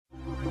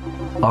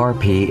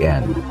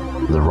RPN,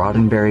 the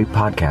Roddenberry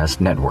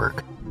Podcast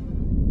Network.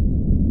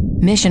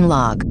 Mission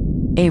Log,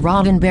 a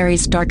Roddenberry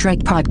Star Trek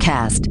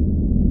podcast.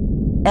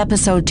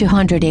 Episode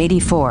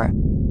 284,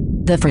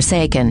 The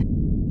Forsaken.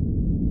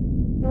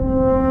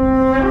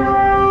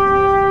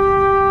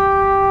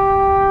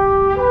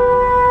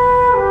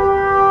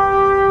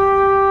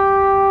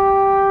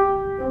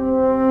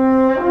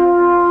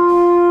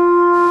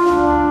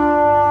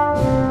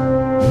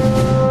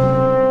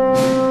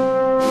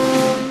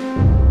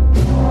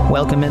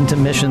 Welcome into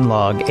Mission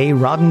Log, a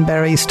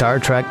Roddenberry Star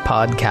Trek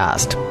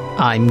podcast.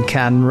 I'm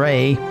Ken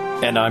Ray.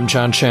 And I'm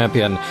John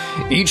Champion.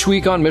 Each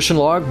week on Mission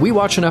Log, we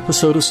watch an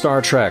episode of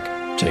Star Trek,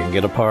 taking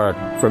it apart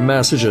for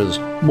messages,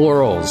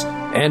 morals,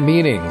 and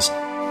meanings,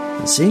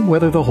 and seeing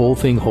whether the whole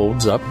thing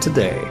holds up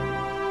today.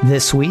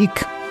 This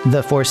week,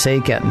 The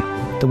Forsaken,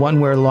 the one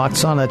where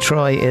Lwaxana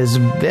Troi is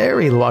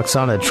very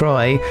Lwaxana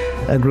Troi,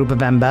 a group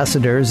of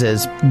ambassadors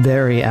is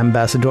very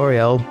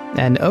ambassadorial,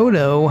 and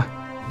Odo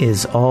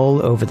is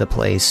all over the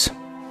place.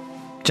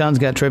 John's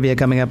got trivia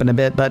coming up in a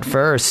bit, but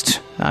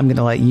first, I'm going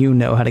to let you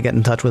know how to get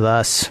in touch with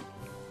us.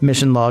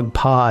 Mission Log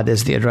Pod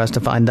is the address to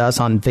find us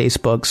on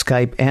Facebook,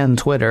 Skype, and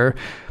Twitter.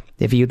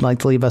 If you'd like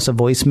to leave us a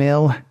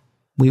voicemail,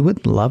 we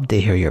would love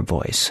to hear your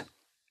voice.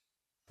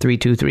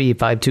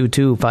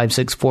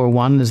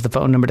 323-522-5641 is the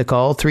phone number to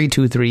call,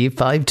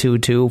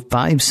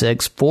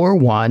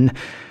 323-522-5641.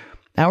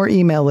 Our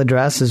email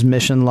address is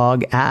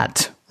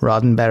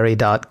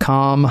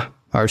missionlog@roddenberry.com.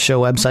 Our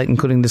show website,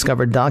 including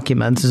discovered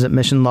documents, is at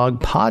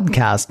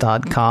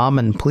missionlogpodcast.com.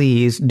 And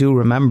please do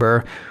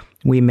remember,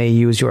 we may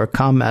use your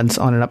comments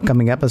on an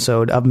upcoming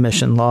episode of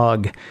Mission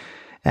Log.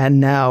 And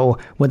now,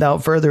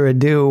 without further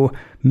ado,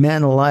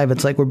 man alive,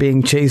 it's like we're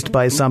being chased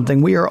by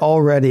something. We are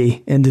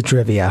already into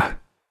trivia.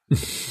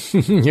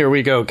 Here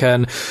we go,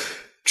 Ken.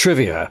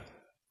 Trivia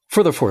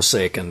for The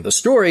Forsaken. The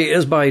story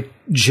is by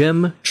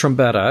Jim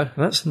Trombetta.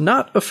 That's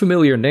not a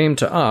familiar name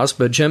to us,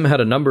 but Jim had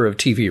a number of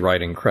TV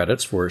writing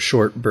credits for a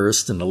short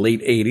burst in the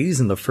late 80s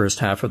and the first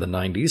half of the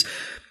 90s.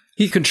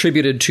 He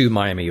contributed to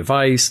Miami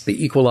Vice,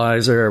 The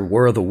Equalizer,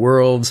 War of the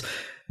Worlds.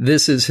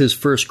 This is his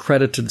first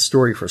credited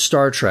story for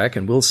Star Trek,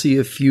 and we'll see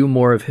a few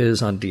more of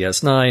his on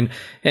DS9,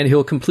 and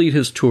he'll complete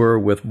his tour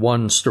with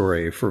one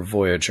story for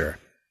Voyager.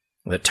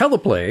 The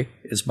teleplay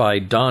is by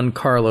Don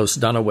Carlos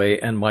Dunaway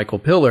and Michael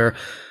Piller.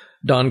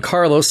 Don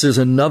Carlos is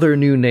another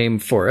new name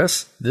for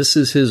us. This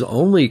is his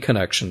only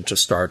connection to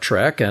Star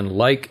Trek, and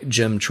like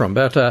Jim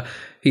Trombetta,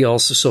 he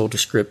also sold a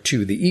script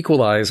to The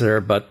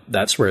Equalizer, but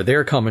that's where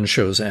their common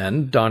shows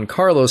end. Don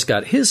Carlos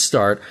got his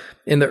start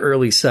in the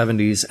early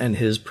 70s, and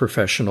his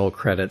professional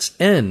credits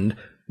end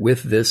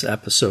with this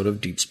episode of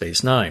Deep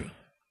Space Nine.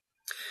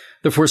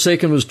 The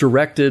Forsaken was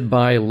directed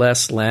by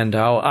Les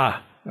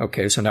Landau.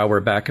 Okay, so now we're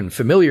back in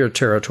familiar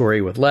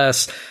territory with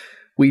Les.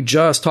 We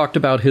just talked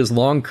about his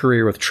long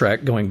career with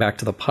Trek, going back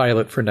to the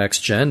pilot for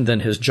Next Gen,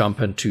 then his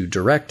jump into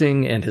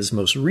directing, and his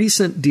most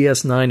recent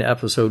DS9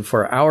 episode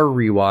for our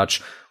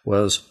rewatch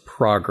was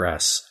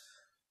Progress.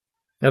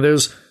 Now,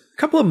 there's a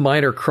couple of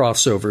minor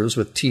crossovers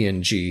with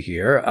TNG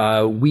here.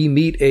 We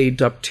meet a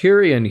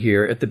Dupterian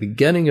here at the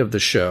beginning of the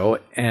show,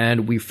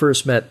 and we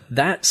first met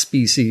that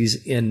species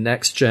in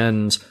Next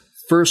Gen's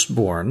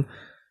Firstborn,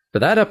 but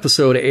that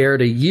episode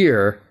aired a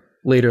year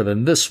later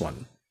than this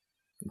one.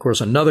 Of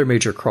course, another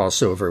major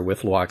crossover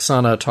with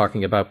Lwaxana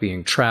talking about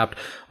being trapped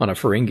on a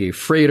Ferengi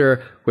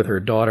freighter with her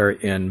daughter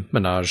in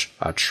Menage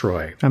a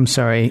Troi. I'm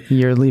sorry,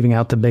 you're leaving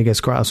out the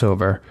biggest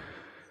crossover.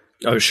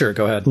 Oh, sure,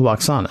 go ahead.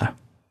 Lwaxana.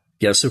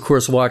 Yes, of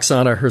course,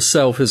 Lwaxana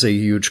herself is a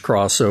huge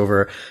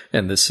crossover,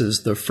 and this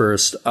is the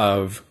first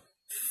of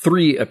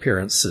 3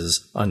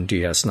 appearances on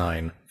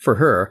DS9 for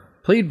her,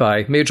 played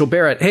by Majel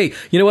Barrett. Hey,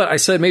 you know what? I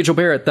said Majel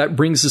Barrett. That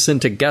brings us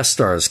into guest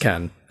stars,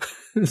 Ken.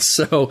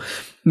 So,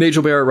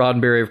 Majel Barrett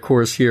Roddenberry, of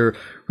course, here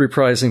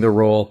reprising the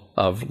role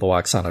of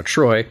Lwaxana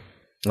Troi.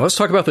 Now, let's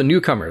talk about the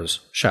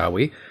newcomers, shall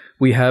we?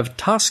 We have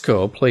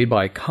Tosco, played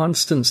by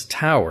Constance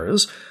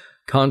Towers.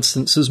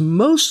 Constance is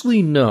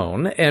mostly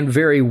known, and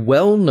very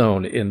well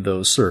known in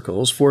those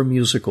circles, for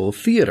musical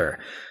theater.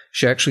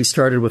 She actually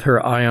started with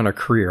her eye on a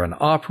career in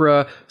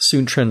opera,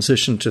 soon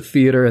transitioned to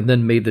theater, and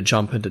then made the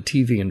jump into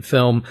TV and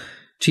film.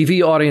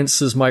 TV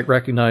audiences might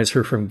recognize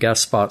her from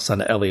guest spots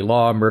on L.A.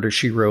 Law, Murder,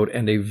 She Wrote,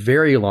 and a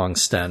very long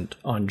stint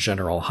on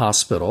General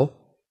Hospital.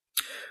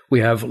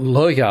 We have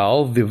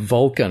Loyal, the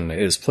Vulcan,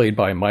 is played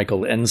by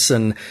Michael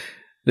Ensign.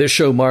 This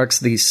show marks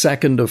the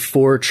second of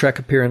 4 Trek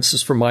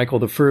appearances for Michael,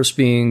 the first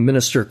being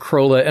Minister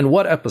Krola. And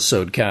what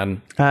episode,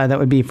 Ken? That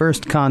would be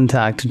First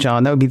Contact,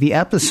 John. That would be the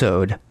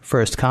episode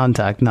First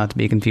Contact, not to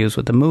be confused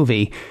with the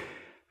movie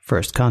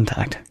First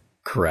Contact.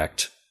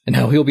 Correct. And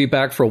now he'll be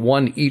back for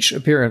one each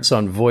appearance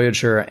on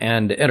Voyager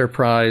and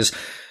Enterprise.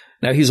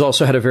 Now, he's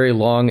also had a very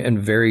long and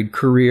varied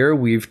career.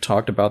 We've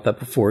talked about that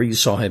before. You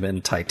saw him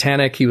in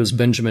Titanic. He was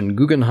Benjamin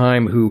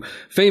Guggenheim, who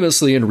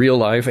famously in real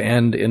life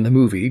and in the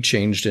movie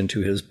changed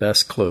into his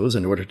best clothes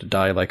in order to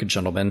die like a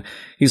gentleman.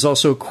 He's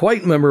also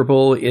quite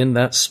memorable in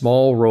that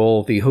small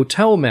role, the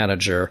hotel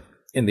manager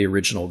in the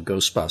original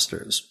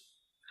Ghostbusters.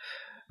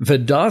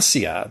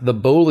 Vidacia, the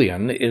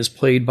Bolian, is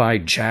played by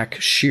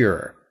Jack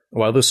Shearer.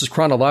 While this is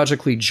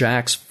chronologically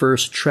Jack's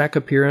first Trek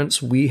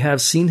appearance, we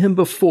have seen him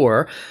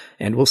before,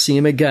 and we'll see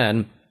him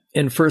again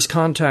in First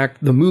Contact,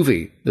 the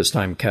movie, this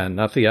time, Ken,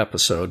 not the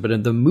episode, but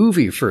in the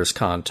movie First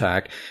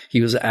Contact, he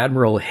was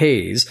Admiral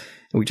Hayes,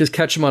 and we just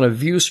catch him on a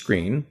view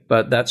screen,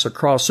 but that's a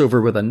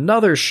crossover with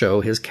another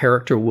show. His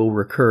character will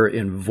recur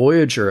in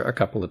Voyager a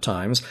couple of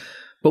times,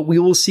 but we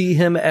will see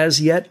him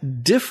as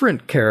yet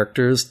different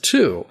characters,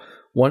 too,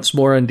 once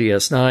more on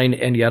DS9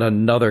 and yet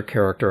another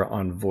character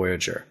on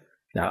Voyager.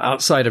 Now,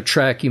 outside of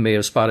Trek, you may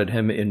have spotted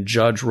him in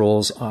judge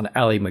roles on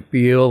Ally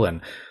McBeal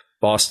and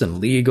Boston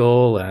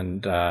Legal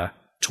and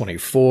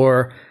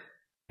 24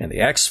 and the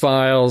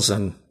X-Files,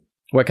 and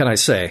what can I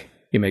say?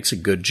 He makes a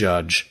good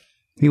judge.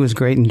 He was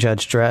great in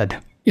Judge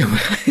Dredd.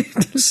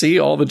 See,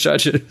 all the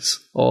judges.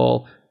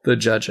 All the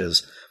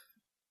judges.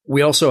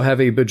 We also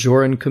have a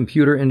Bajoran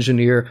computer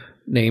engineer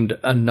named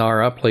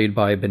Anara, played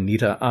by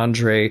Benita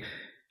Andre.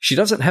 She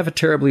doesn't have a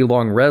terribly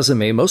long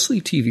resume,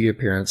 mostly TV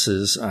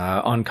appearances,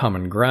 On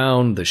Common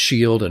Ground, The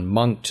Shield, and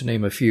Monk, to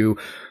name a few.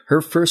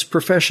 Her first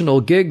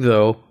professional gig,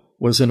 though,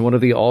 was in one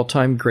of the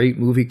all-time great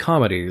movie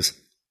comedies,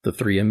 The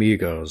Three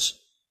Amigos.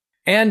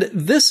 And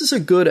this is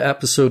a good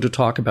episode to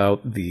talk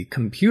about the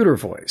computer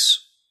voice,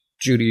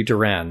 Judy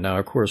Durand. Now,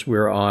 of course,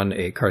 we're on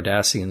a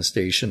Cardassian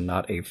station,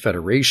 not a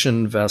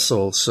Federation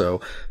vessel, so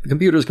the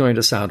computer is going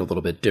to sound a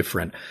little bit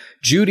different.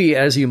 Judy,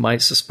 as you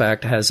might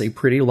suspect, has a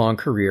pretty long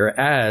career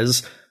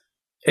as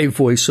a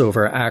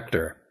voiceover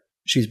actor.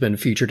 She's been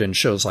featured in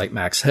shows like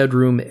Max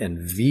Headroom and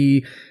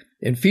V.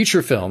 In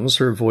feature films,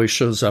 her voice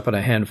shows up in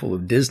a handful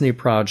of Disney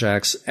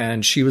projects,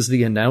 and she was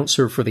the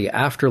announcer for The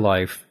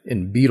Afterlife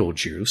in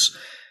Beetlejuice.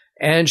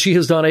 And she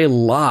has done a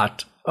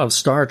lot of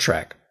Star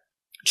Trek.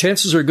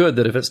 Chances are good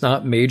that if it's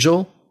not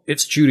Majel,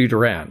 it's Judy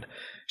Durand.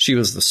 She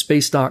was the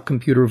Space Dock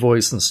computer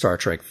voice in Star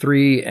Trek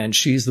III, and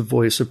she's the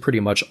voice of pretty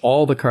much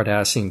all the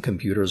Cardassian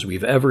computers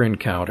we've ever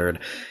encountered.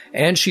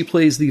 And she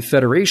plays the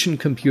Federation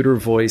computer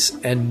voice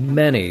in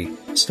many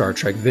Star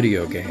Trek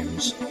video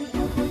games.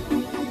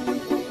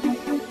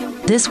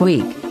 This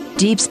week,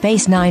 Deep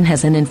Space Nine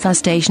has an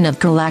infestation of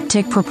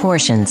galactic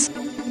proportions.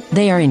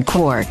 They are in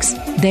quarks,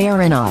 they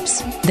are in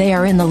ops, they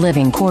are in the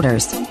living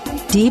quarters.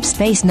 Deep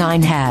Space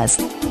Nine has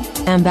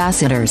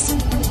ambassadors.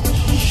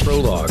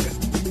 Prologue.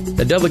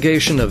 A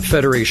delegation of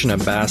Federation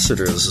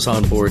ambassadors is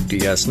on board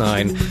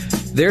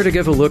DS9, there to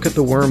give a look at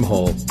the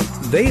wormhole.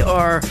 They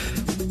are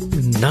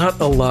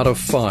not a lot of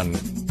fun.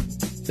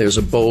 There's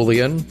a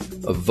Bolian,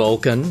 a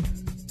Vulcan,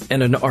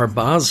 and an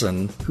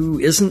Arbazan who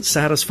isn't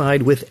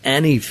satisfied with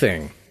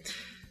anything.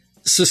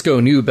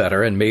 Sisko knew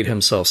better and made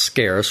himself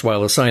scarce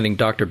while assigning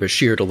Dr.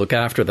 Bashir to look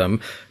after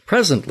them,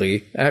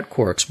 presently at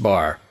Quark's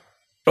bar.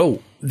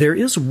 Oh, there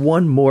is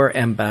one more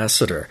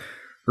ambassador.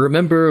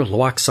 Remember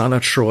Lwaxana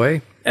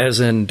Troi?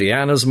 As in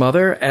Deanna's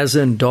mother, as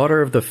in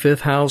daughter of the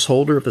fifth house,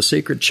 holder of the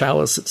sacred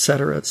chalice,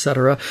 etc.,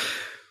 etc.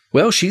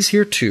 Well, she's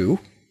here too,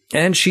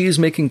 and she's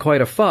making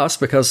quite a fuss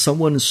because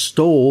someone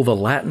stole the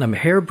latinum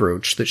hair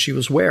brooch that she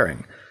was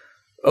wearing.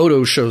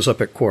 Odo shows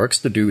up at Quark's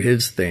to do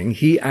his thing.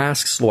 He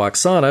asks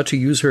Lwaxana to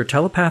use her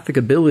telepathic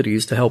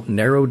abilities to help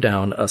narrow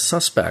down a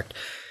suspect.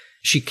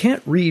 She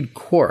can't read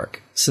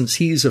Quark, since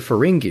he's a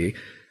Ferengi,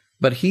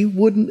 but he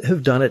wouldn't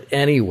have done it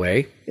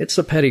anyway. It's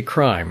a petty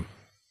crime.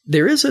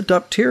 There is a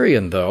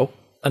Dupterian, though,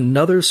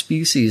 another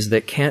species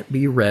that can't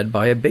be read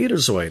by a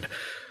Betazoid.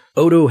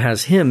 Odo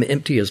has him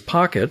empty his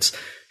pockets.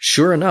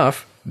 Sure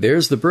enough,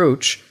 there's the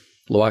brooch.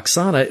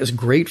 Lwaxana is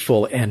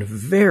grateful and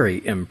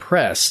very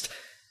impressed,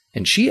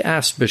 and she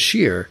asks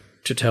Bashir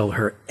to tell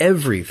her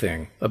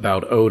everything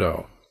about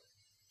Odo.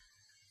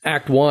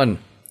 Act 1.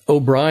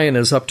 O'Brien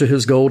is up to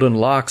his golden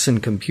locks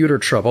in computer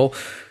trouble.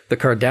 The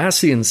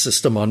Cardassian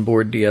system on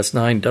board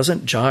DS9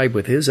 doesn't jibe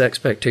with his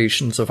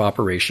expectations of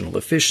operational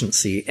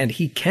efficiency, and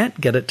he can't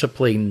get it to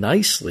play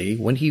nicely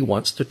when he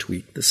wants to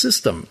tweak the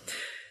system.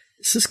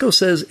 Sisko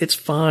says it's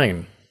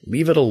fine,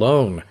 leave it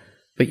alone.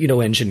 But you know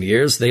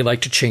engineers, they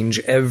like to change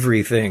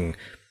everything.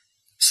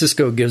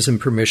 Sisko gives him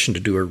permission to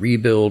do a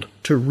rebuild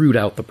to root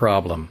out the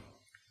problem.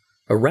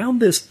 Around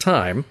this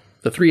time,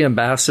 the three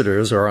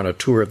ambassadors are on a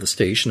tour of the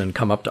station and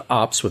come up to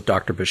Ops with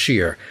Dr.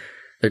 Bashir.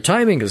 Their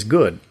timing is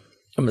good.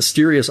 A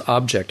mysterious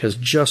object has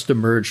just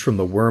emerged from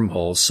the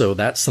wormhole, so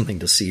that's something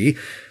to see,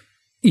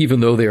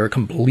 even though they are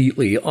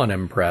completely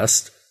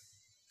unimpressed.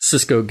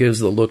 Sisko gives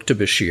the look to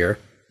Bashir.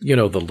 You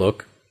know the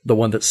look, the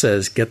one that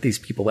says, get these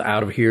people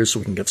out of here so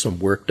we can get some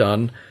work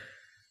done.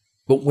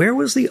 But where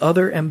was the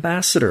other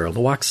ambassador,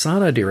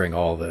 Lwaxana, during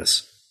all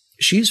this?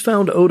 She's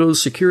found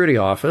Odo's security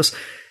office,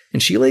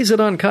 and she lays it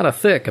on kind of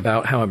thick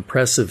about how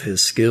impressive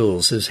his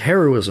skills, his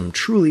heroism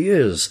truly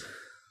is.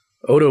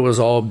 Odo is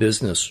all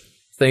business,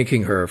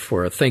 thanking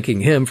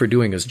him for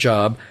doing his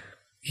job.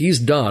 He's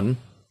done,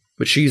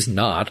 but she's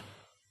not.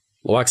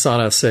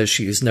 Lwaxana says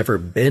she's never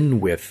been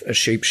with a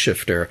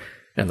shapeshifter,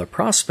 and the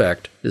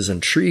prospect is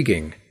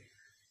intriguing.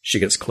 She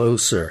gets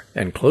closer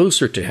and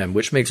closer to him,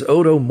 which makes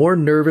Odo more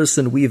nervous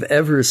than we've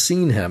ever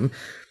seen him.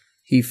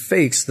 He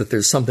fakes that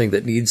there's something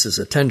that needs his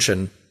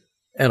attention,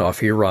 and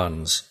off he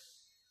runs.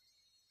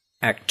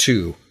 Act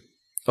 2.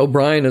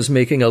 O'Brien is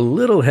making a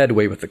little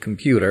headway with the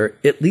computer.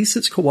 At least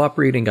it's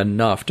cooperating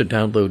enough to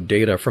download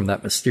data from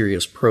that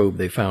mysterious probe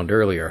they found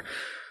earlier.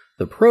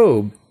 The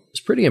probe is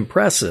pretty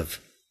impressive.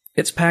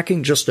 It's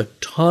packing just a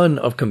ton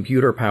of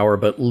computer power,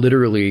 but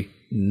literally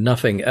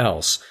nothing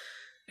else.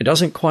 It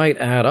doesn't quite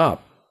add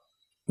up.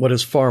 What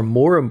is far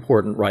more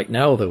important right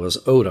now, though, is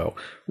Odo.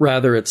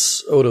 Rather,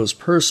 it's Odo's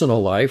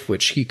personal life,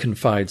 which he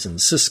confides in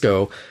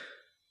Sisko.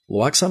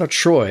 Lwaxana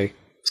Troi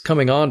is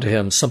coming on to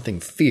him something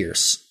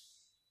fierce.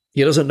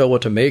 He doesn't know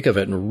what to make of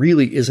it and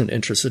really isn't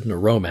interested in a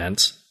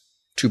romance.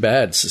 Too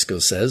bad, Sisko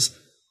says.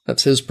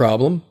 That's his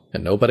problem,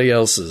 and nobody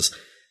else's.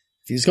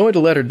 If he's going to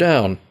let her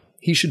down,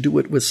 he should do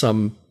it with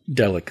some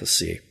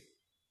delicacy.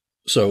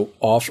 So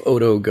off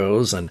Odo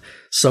goes, and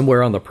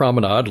somewhere on the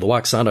promenade,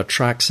 Lwaxana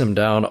tracks him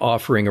down,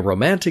 offering a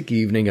romantic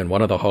evening in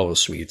one of the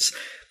holosuites.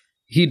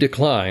 He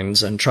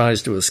declines and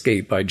tries to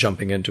escape by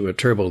jumping into a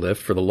turbolift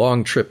for the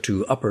long trip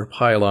to Upper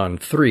Pylon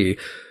 3,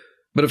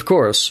 but of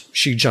course,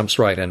 she jumps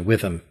right in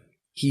with him.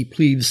 He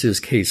pleads his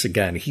case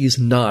again. He's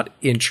not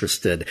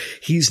interested.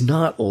 He's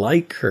not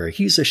like her.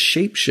 He's a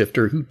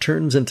shapeshifter who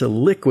turns into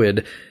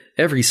liquid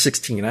every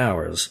 16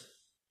 hours.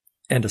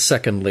 And a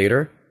second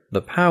later,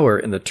 the power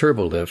in the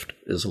turbolift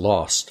is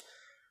lost.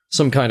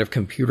 Some kind of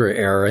computer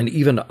error, and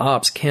even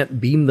Ops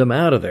can't beam them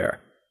out of there.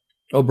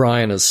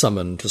 O'Brien is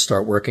summoned to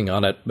start working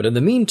on it, but in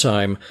the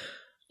meantime,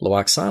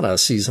 Lwaxana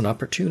sees an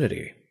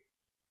opportunity.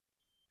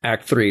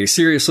 Act 3.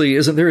 Seriously,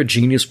 isn't there a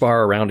genius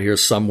bar around here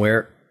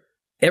somewhere?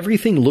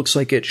 Everything looks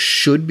like it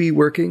should be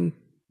working,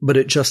 but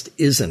it just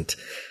isn't.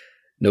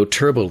 No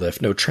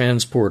turbolift, no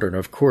transporter, and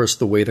of course,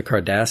 the way the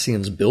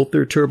Cardassians built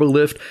their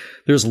turbolift,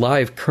 there's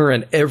live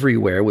current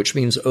everywhere, which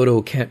means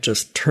Odo can't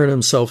just turn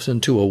himself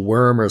into a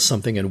worm or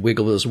something and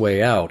wiggle his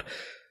way out.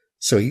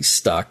 So he's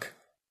stuck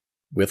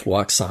with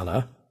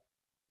Lwaxana.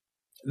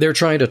 They're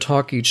trying to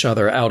talk each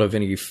other out of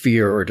any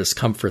fear or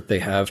discomfort they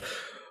have.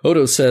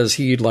 Odo says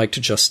he'd like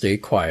to just stay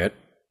quiet,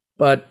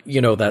 but,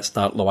 that's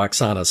not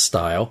Lwaxana's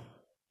style.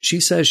 She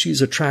says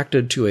she's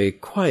attracted to a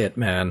quiet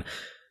man,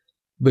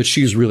 but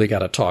she's really got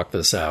to talk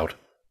this out.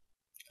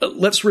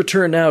 Let's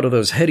return now to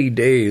those heady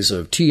days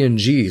of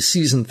TNG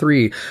Season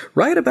 3,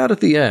 right about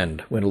at the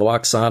end, when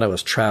Lwaxana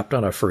was trapped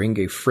on a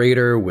Ferengi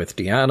freighter with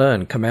Deanna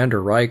and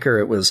Commander Riker.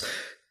 It was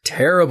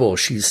terrible,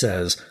 she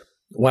says,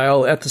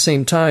 while at the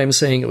same time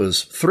saying it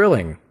was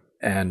thrilling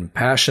and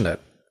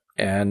passionate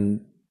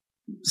and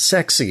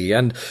sexy.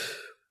 And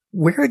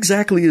where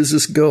exactly is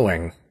this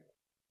going?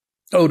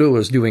 Odo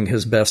is doing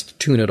his best to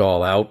tune it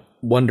all out,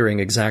 wondering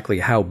exactly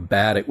how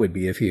bad it would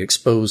be if he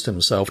exposed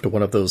himself to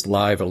one of those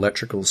live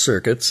electrical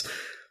circuits.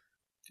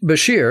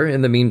 Bashir,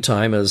 in the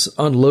meantime, is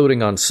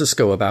unloading on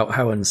Sisko about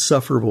how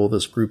insufferable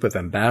this group of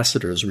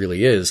ambassadors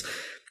really is.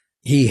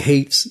 He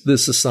hates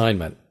this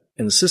assignment,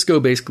 and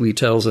Sisko basically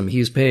tells him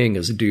he's paying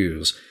his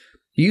dues.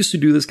 He used to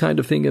do this kind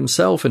of thing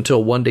himself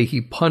until one day he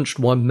punched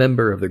one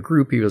member of the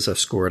group he was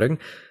escorting.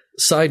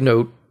 Side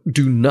note,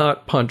 do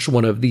not punch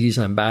one of these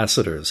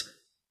ambassadors.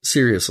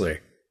 Seriously.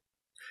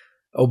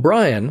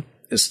 O'Brien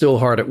is still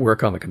hard at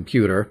work on the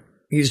computer.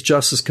 He's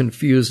just as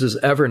confused as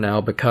ever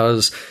now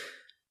because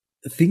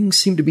things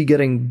seem to be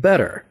getting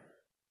better.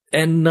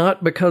 And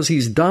not because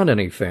he's done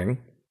anything.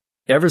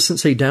 Ever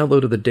since they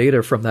downloaded the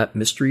data from that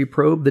mystery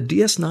probe, the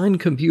DS9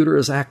 computer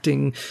is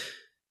acting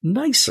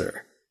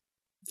nicer.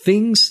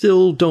 Things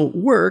still don't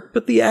work,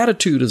 but the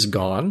attitude is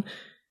gone.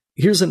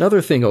 Here's another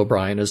thing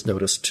O'Brien has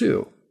noticed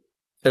too.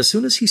 As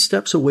soon as he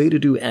steps away to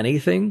do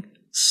anything,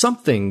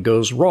 something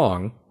goes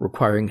wrong,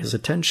 requiring his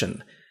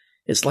attention.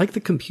 It's like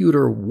the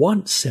computer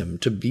wants him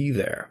to be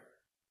there.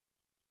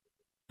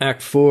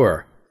 Act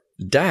 4.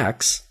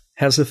 Dax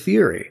has a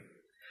theory.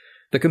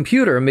 The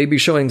computer may be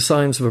showing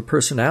signs of a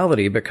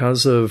personality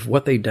because of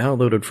what they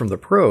downloaded from the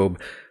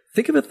probe.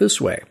 Think of it this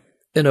way.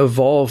 An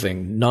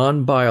evolving,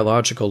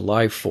 non-biological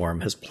life form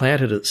has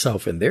planted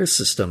itself in their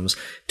systems,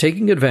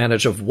 taking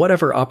advantage of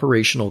whatever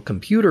operational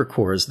computer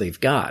cores they've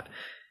got.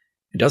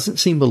 It doesn't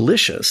seem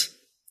malicious.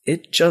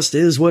 It just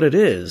is what it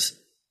is.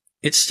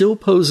 It still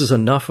poses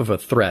enough of a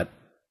threat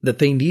that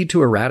they need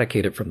to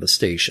eradicate it from the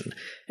station,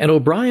 and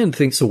O'Brien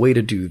thinks the way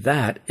to do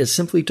that is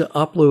simply to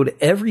upload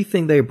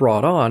everything they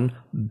brought on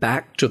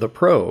back to the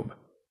probe.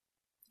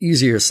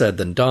 Easier said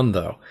than done,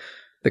 though.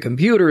 The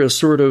computer is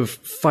sort of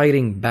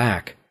fighting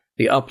back.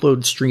 The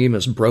upload stream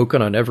is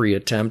broken on every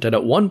attempt, and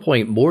at one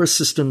point more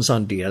systems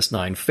on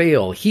DS9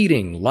 fail,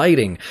 heating,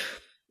 lighting.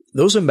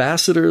 Those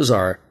ambassadors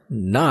are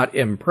not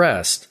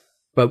impressed.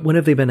 But when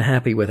have they been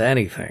happy with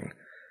anything?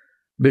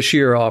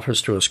 Bashir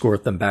offers to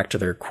escort them back to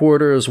their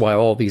quarters while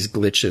all these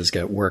glitches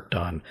get worked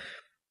on.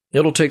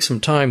 It'll take some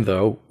time,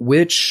 though,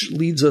 which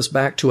leads us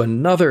back to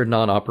another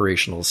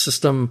non-operational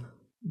system,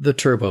 the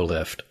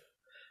turbolift.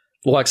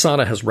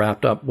 Lwaxana has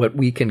wrapped up what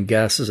we can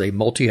guess is a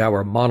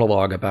multi-hour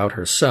monologue about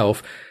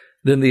herself.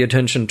 Then the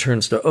attention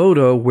turns to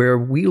Odo, where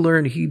we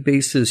learn he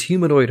based his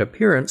humanoid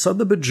appearance on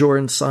the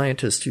Bajoran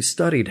scientist who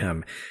studied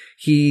him.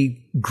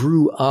 He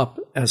grew up,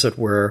 as it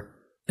were,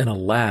 in a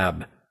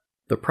lab.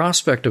 the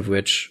prospect of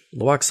which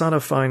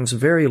Lwaxana finds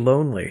very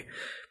lonely.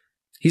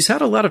 He's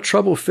had a lot of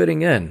trouble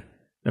fitting in,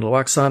 and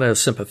Lwaxana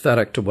is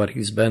sympathetic to what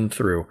he's been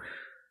through.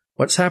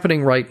 What's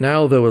happening right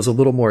now, though, is a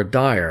little more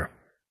dire.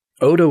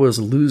 Odo is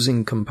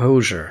losing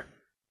composure,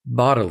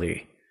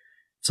 bodily.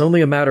 It's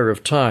only a matter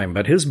of time,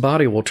 but his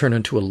body will turn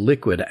into a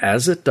liquid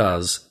as it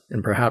does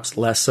in perhaps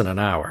less than an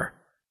hour.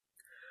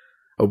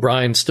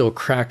 O'Brien's still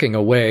cracking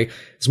away.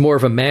 It's more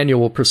of a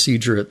manual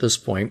procedure at this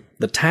point.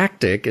 The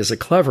tactic is a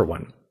clever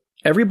one.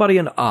 Everybody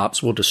in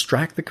Ops will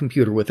distract the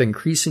computer with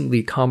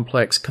increasingly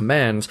complex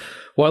commands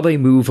while they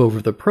move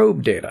over the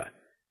probe data.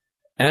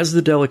 As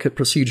the delicate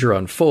procedure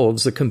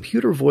unfolds, the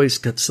computer voice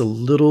gets a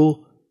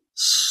little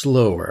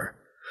slower,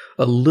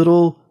 a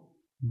little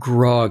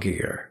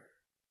groggier.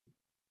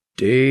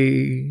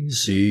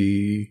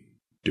 Daisy,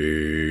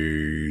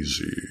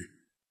 Daisy,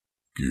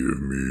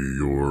 give me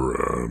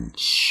your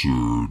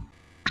answer.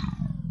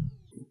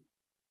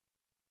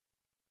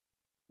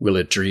 Will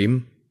it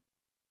dream?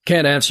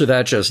 Can't answer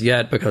that just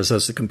yet, because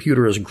as the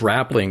computer is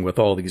grappling with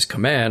all these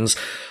commands,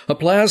 a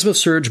plasma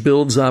surge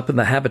builds up in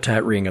the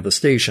habitat ring of the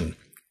station.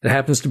 It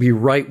happens to be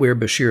right where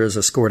Bashir is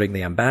escorting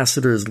the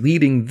ambassadors,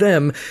 leading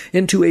them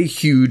into a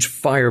huge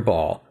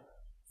fireball.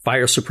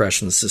 Fire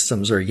suppression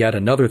systems are yet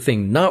another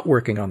thing not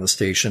working on the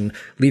station,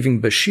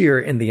 leaving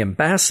Bashir and the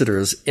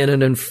ambassadors in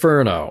an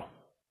inferno.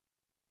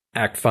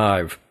 Act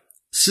 5.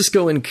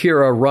 Sisko and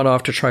Kira run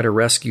off to try to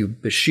rescue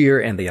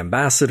Bashir and the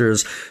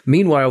ambassadors.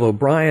 Meanwhile,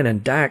 O'Brien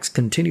and Dax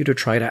continue to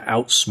try to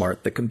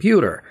outsmart the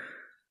computer.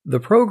 The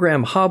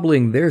program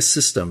hobbling their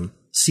system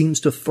seems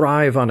to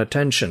thrive on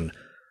attention.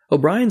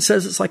 O'Brien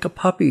says it's like a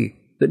puppy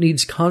that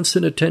needs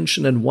constant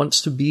attention and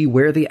wants to be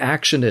where the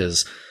action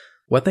is.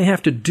 What they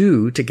have to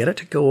do to get it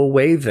to go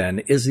away, then,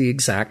 is the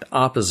exact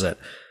opposite.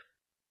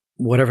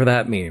 Whatever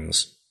that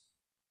means.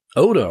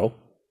 Odo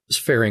is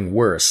faring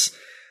worse.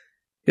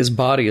 His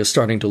body is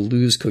starting to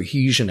lose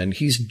cohesion, and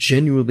he's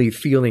genuinely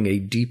feeling a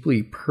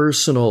deeply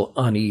personal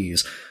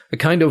unease, a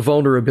kind of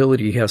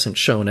vulnerability he hasn't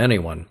shown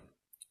anyone.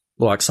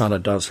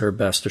 Lwaxana does her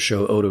best to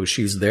show Odo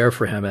she's there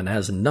for him and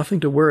has nothing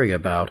to worry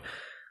about.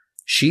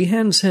 She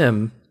hands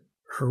him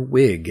her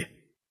wig.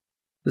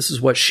 This is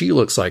what she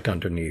looks like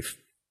underneath.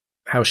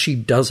 How she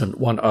doesn't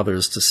want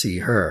others to see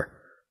her.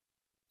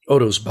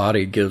 Odo's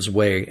body gives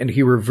way, and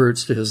he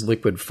reverts to his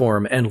liquid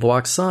form, and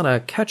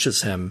Lwaxana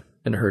catches him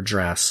in her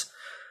dress.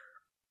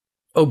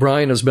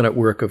 O'Brien has been at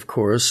work, of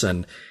course,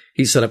 and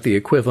he set up the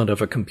equivalent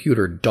of a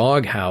computer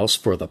doghouse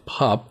for the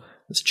pup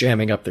that's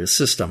jamming up their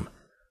system.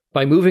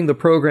 By moving the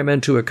program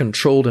into a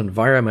controlled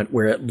environment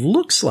where it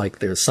looks like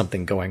there's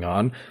something going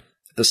on,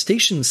 the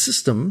station's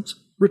systems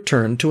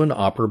return to an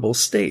operable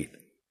state.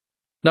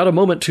 Not a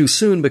moment too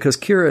soon, because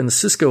Kira and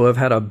Sisko have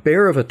had a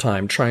bear of a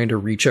time trying to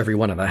reach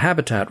everyone in the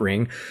habitat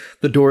ring.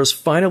 The doors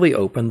finally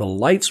open, the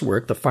lights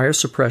work, the fire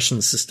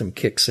suppression system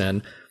kicks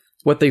in.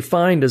 What they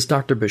find is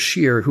Dr.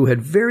 Bashir, who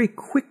had very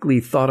quickly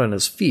thought on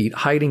his feet,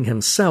 hiding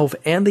himself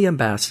and the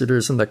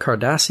ambassadors in the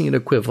Cardassian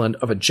equivalent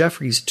of a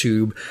Jeffries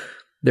tube.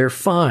 They're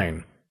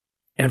fine.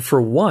 And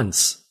for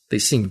once, they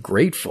seem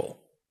grateful.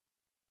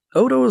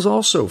 Odo is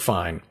also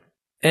fine.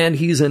 And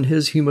he's in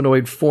his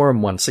humanoid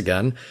form once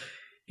again.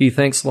 He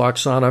thanks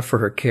Lwaxana for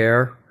her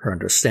care, her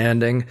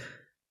understanding,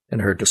 and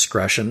her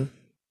discretion.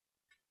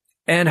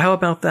 And how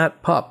about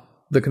that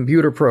pup, the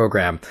computer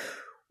program?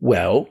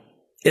 Well,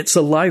 it's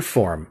a life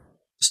form,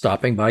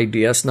 stopping by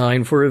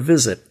DS9 for a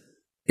visit.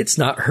 It's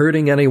not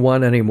hurting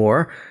anyone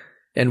anymore,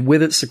 and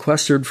with it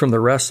sequestered from the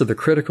rest of the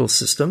critical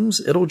systems,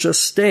 it'll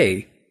just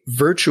stay,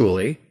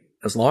 virtually,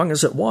 as long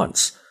as it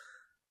wants.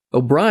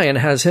 O'Brien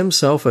has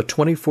himself a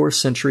 24th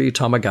century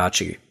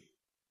Tamagotchi.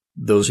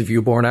 Those of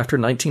you born after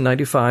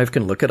 1995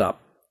 can look it up.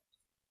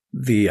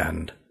 The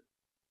end.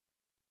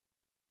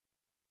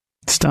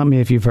 Stop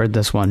me if you've heard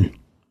this one.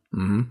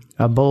 Mm-hmm.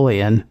 A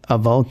Bolian, a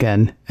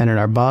Vulcan, and an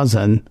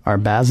Arbazan, a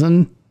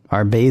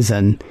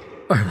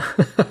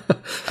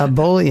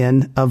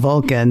Bolian, a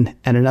Vulcan,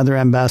 and another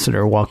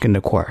ambassador walk into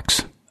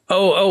Quarks.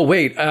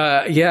 Wait.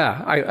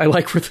 Yeah, I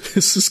like where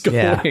this is going.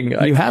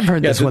 Yeah. You have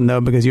heard this one, though,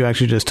 because you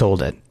actually just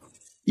told it.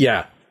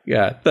 Yeah.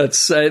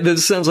 That's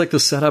this sounds like the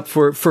setup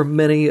for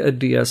many a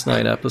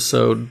DS9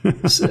 episode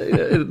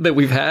that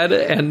we've had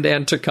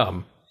and to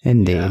come.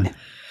 Indeed. Yeah.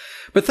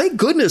 But thank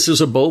goodness there's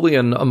a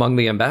Bolian among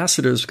the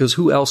ambassadors, because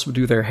who else would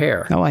do their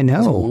hair? Oh, I know.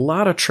 There's a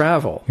lot of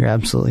travel. You're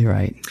absolutely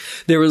right.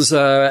 There was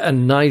a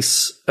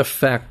nice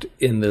effect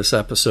in this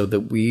episode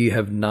that we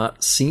have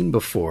not seen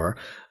before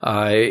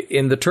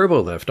in the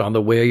turbolift on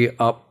the way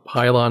up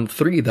Pylon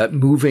 3, that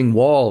moving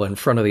wall in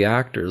front of the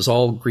actors,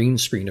 all green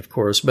screen, of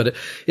course, but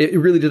it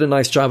really did a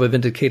nice job of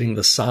indicating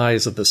the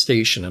size of the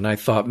station. And I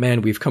thought,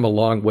 man, we've come a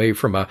long way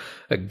from a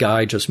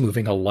guy just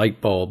moving a light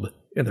bulb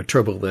in the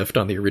turbolift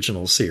on the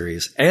original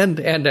series, and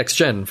Next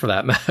Gen for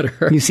that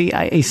matter. You see,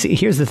 I see.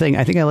 Here's the thing.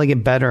 I think I like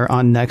it better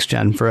on Next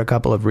Gen for a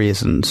couple of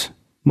reasons.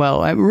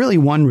 Well, really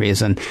one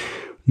reason.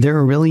 There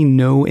are really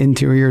no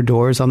interior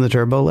doors on the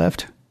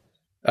turbolift.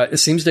 It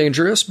seems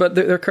dangerous, but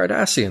they're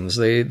Cardassians.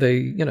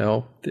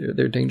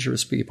 They're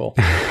dangerous people.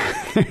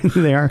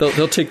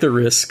 They'll take the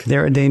risk.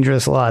 They're a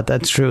dangerous lot.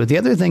 That's true. The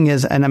other thing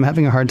is, and I'm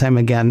having a hard time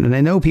again, and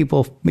I know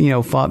people,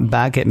 fought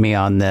back at me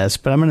on this,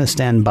 but I'm going to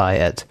stand by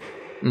it.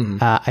 Mm-hmm.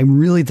 I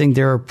really think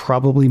there are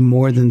probably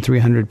more than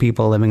 300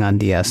 people living on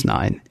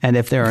DS9. And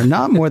if there are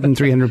not more than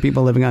 300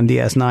 people living on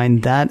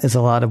DS9, that is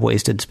a lot of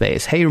wasted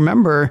space. Hey,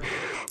 remember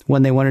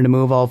when they wanted to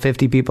move all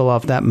 50 people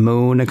off that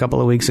moon a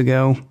couple of weeks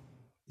ago?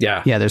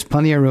 Yeah. Yeah, there's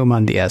plenty of room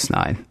on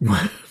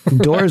DS9.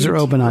 Doors are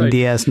open on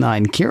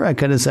DS9. Kira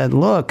could have said,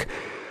 look,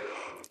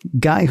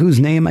 guy whose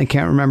name I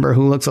can't remember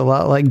who looks a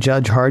lot like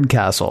Judge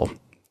Hardcastle.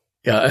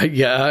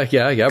 Yeah.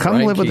 Come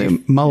Brian live with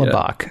Keith.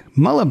 Mullibok. Yeah.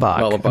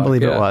 Mullibok, I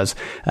believe it was.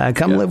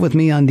 Come live with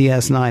me on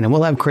DS9 and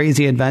we'll have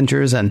crazy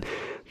adventures, and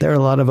there are a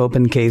lot of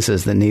open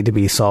cases that need to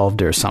be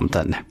solved or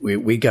something.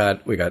 We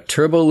got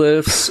turbo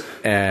lifts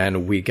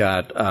and we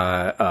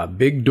got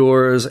big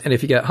doors, and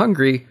if you get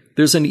hungry,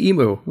 there's an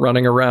emu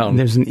running around.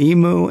 There's an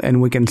emu,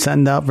 and we can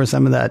send out for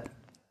some of that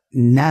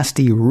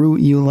nasty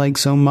root you like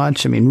so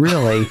much. I mean,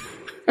 really.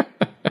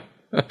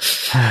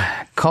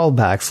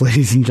 Callbacks,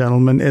 ladies and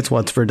gentlemen. It's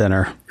what's for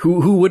dinner.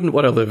 Who wouldn't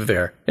want to live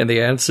there? And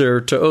the answer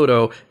to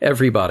Odo,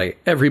 everybody.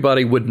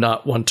 Everybody would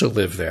not want to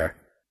live there.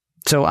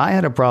 So I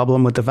had a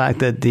problem with the fact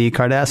that the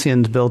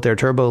Cardassians built their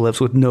turbo lifts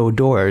with no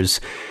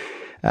doors.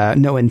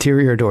 No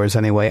interior doors,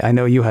 anyway. I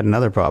know you had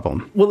another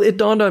problem. Well, it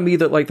dawned on me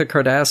that, like, the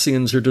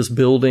Cardassians are just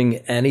building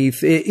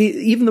anything,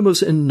 even the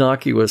most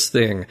innocuous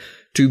thing,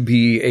 to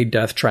be a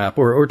death trap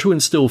or to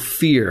instill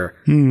fear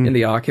in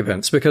the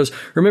occupants. Because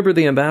remember,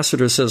 the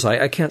ambassador says,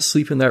 I can't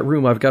sleep in that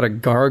room. I've got a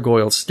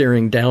gargoyle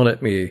staring down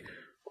at me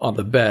on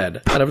the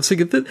bed. And I was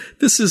thinking,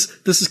 this is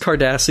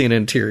Cardassian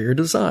interior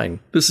design.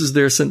 This is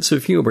their sense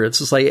of humor. It's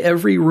just like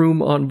every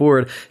room on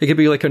board, it could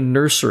be like a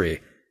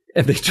nursery.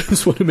 And they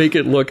just want to make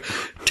it look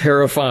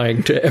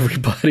terrifying to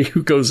everybody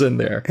who goes in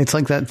there. It's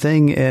like that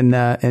thing in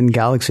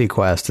Galaxy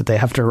Quest that they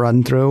have to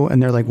run through,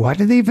 and they're like, why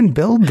did they even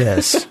build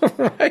this?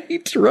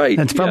 Right.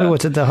 That's probably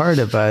what's at the heart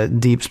of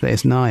Deep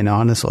Space Nine,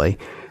 honestly.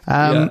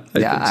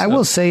 I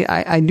will say,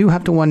 I do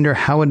have to wonder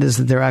how it is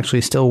that they're actually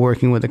still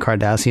working with the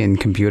Cardassian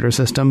computer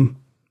system.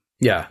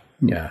 Yeah.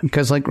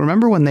 Because, like,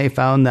 remember when they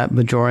found that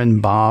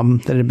Bajoran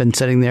bomb that had been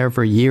sitting there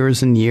for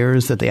years and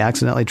years that they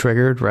accidentally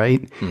triggered,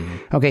 right?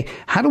 Mm-hmm. Okay,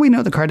 how do we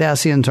know the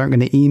Cardassians aren't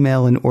going to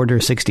email an Order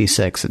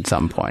 66 at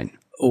some point?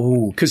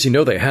 Oh, because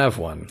they have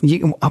one.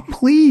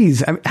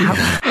 Please. I mean,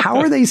 how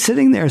are they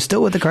sitting there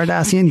still with the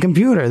Cardassian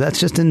computer? That's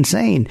just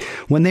insane.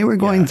 When they were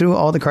going through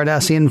all the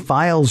Cardassian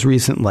files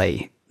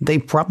recently, they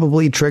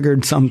probably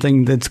triggered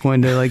something that's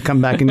going to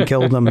come back and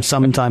kill them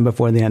sometime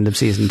before the end of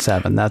season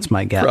 7. That's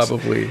my guess.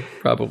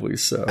 Probably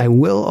so. I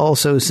will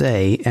also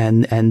say,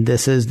 and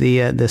this is the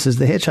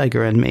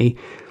hitchhiker in me,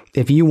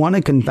 if you want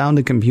to confound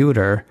a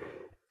computer,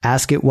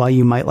 ask it why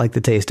you might like the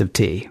taste of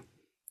tea.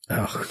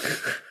 Oh,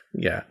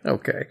 yeah.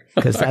 Okay.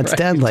 Because that's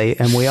deadly,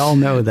 and we all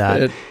know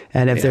that.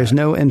 And if there's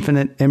no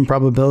infinite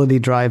improbability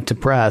drive to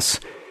press,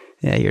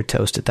 you're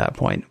toast at that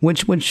point.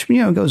 Which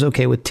goes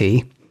okay with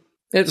tea.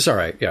 It's all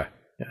right. Yeah.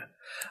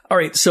 All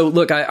right, so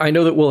look, I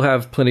know that we'll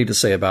have plenty to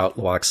say about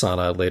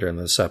Lwaxana later in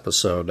this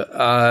episode.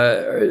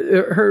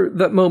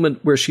 That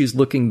moment where she's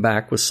looking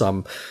back with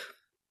some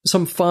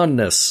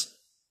fondness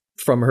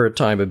from her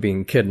time of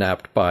being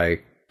kidnapped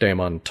by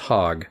Daemon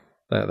Togg.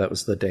 That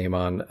was the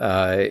Daemon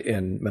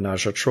in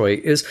Menage a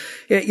Troi.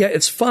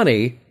 It's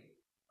funny,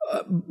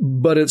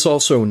 but it's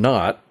also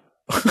not.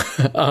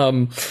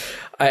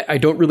 I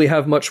don't really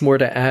have much more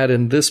to add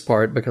in this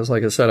part because,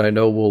 like I said, I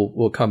know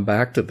we'll come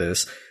back to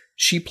this.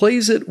 She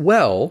plays it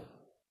well,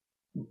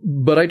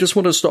 but I just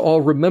want us to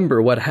all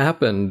remember what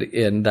happened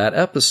in that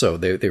episode.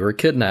 They were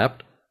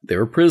kidnapped, they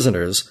were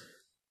prisoners,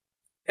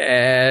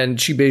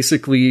 and she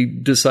basically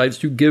decides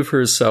to give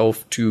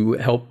herself to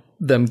help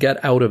them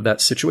get out of that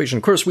situation.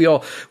 Of course,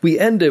 we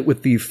end it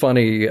with the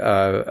funny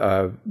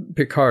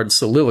Picard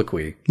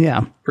soliloquy,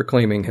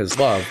 proclaiming his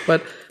love,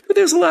 but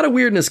there's a lot of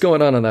weirdness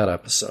going on in that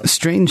episode.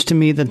 Strange to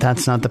me that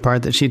that's not the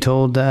part that she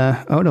told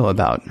Odo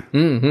about.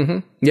 Mm-hmm.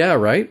 Yeah,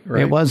 right.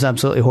 It was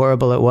absolutely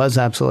horrible. It was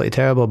absolutely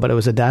terrible, but it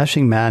was a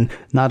dashing man,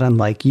 not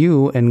unlike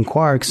you and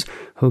Quarks,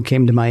 who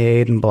came to my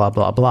aid and blah,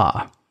 blah,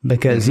 blah.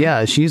 Because,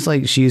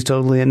 she's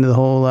totally into the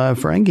whole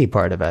Ferengi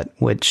part of it,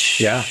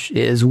 which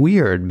is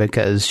weird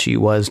because she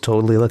was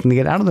totally looking to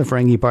get out of the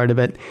Ferengi part of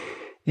it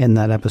in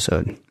that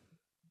episode.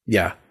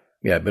 Yeah,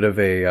 a bit of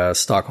a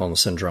Stockholm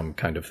Syndrome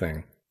kind of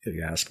thing, if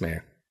you ask me.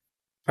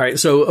 All right,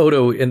 so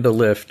Odo in the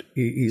lift,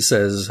 he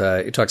says,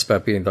 he talks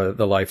about being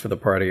the life of the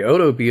party.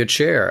 Odo, be a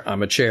chair.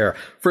 I'm a chair.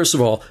 First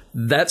of all,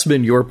 that's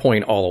been your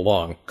point all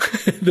along.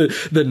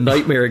 the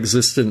nightmare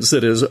existence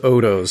that is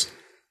Odo's.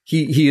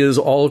 He is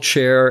all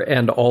chair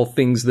and all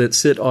things that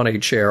sit on a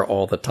chair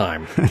all the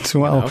time.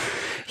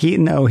 He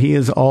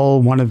is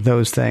all one of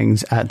those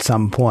things at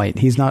some point.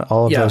 He's not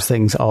all of those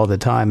things all the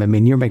time. I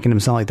mean, you're making him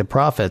sound like the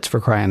prophets for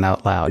crying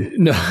out loud.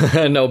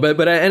 No,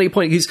 but at any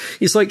point,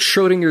 he's like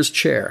Schrodinger's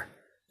chair.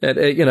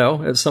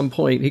 At some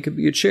point, he could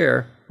be a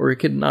chair or he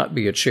could not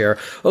be a chair.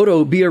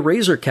 Odo, be a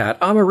razor cat.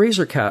 I'm a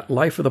razor cat.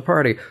 Life of the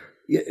party.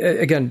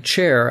 Again,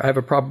 chair. I have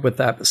a problem with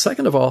that. But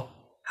second of all,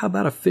 How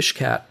about a fish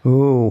cat?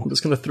 Ooh. I'm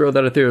just going to throw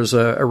that out there as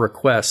a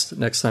request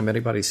next time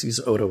anybody sees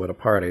Odo at a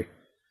party.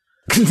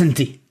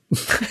 Gesundheit.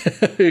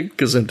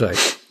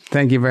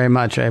 Thank you very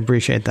much. I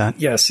appreciate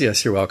that. Yes,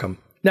 you're welcome.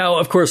 Now,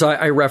 of course,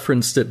 I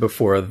referenced it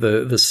before,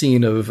 the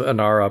scene of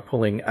Inara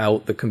pulling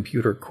out the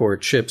computer core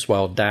chips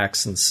while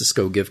Dax and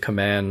Sisko give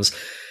commands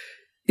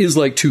is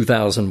like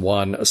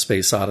 2001, A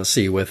Space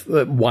Odyssey with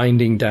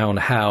winding down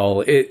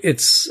Hal.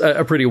 It's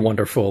a pretty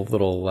wonderful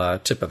little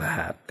tip of the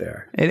hat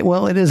there.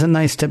 It is a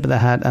nice tip of the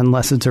hat,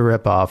 unless it's a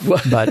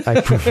ripoff, but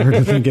I prefer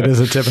to think it is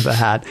a tip of the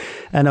hat,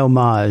 an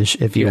homage,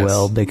 if you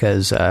will,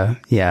 because,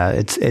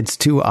 it's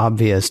too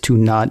obvious to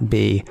not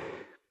be.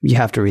 You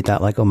have to read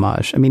that like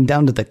homage. I mean,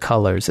 down to the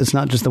colors. It's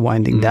not just the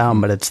winding down,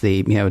 but it's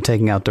the,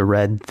 taking out the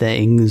red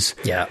things.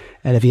 Yeah.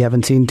 And if you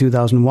haven't seen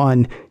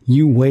 2001,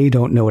 you way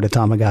don't know what a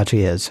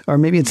Tamagotchi is. Or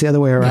maybe it's the other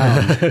way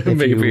around.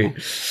 Maybe. You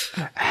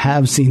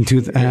have seen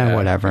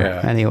whatever.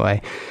 Yeah.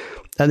 Anyway,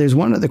 there's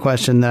one other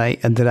question that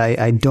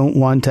I don't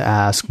want to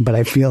ask, but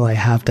I feel I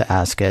have to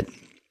ask it.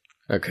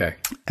 Okay.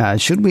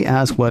 Should we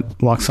ask what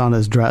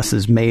Lwaxana's dress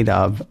is made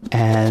of?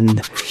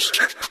 And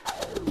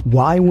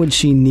why would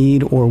she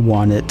need or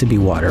want it to be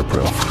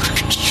waterproof?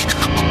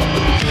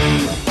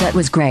 That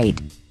was great.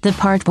 The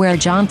part where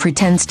John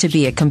pretends to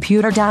be a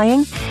computer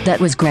dying? That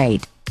was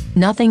great.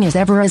 Nothing is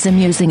ever as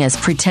amusing as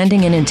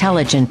pretending an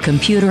intelligent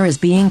computer is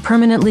being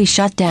permanently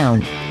shut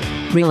down.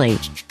 Really.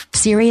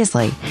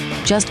 Seriously.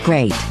 Just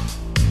great.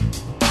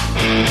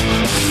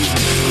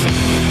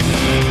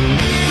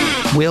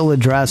 We'll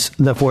address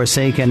The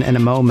Forsaken in a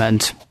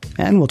moment,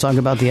 and we'll talk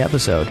about the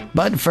episode.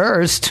 But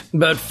first,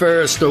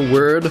 a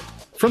word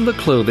from the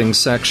clothing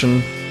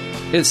section.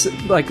 It's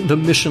like the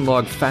Mission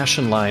Log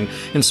fashion line,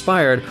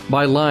 inspired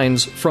by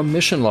lines from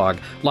Mission Log.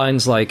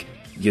 Lines like,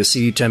 "You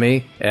see,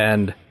 Timmy,"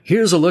 and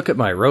 "Here's a look at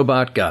my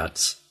robot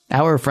guts."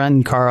 Our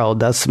friend Carl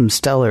does some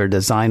stellar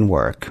design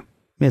work.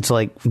 It's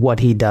like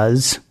what he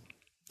does.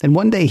 And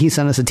one day he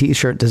sent us a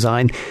t-shirt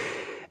design,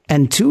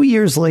 and 2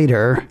 years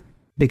later,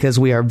 because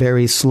we are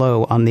very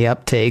slow on the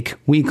uptake,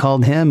 we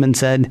called him and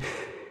said,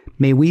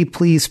 "May we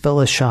please fill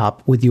a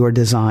shop with your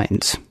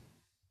designs?"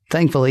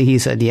 Thankfully, he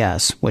said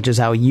yes, which is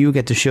how you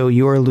get to show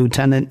your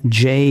Lieutenant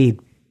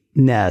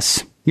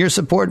J-ness, your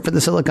support for the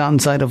Silicon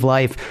side of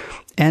life,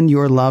 and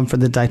your love for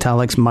the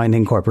Ditalics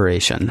Mining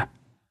Corporation.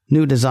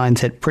 New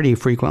designs hit pretty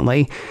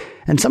frequently,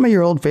 and some of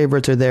your old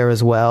favorites are there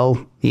as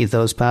well.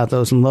 Ethos,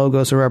 Pathos, and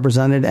Logos are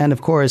represented, and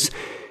of course,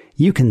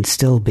 you can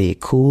still be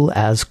cool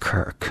as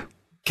Kirk.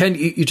 Ken,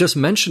 you just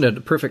mentioned it,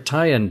 a perfect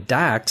tie-in.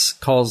 Dax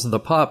calls the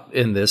pup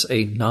in this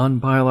a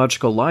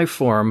non-biological life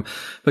form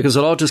because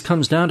it all just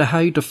comes down to how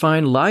you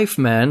define life,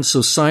 man.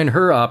 So sign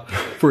her up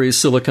for a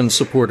Silicon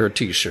Supporter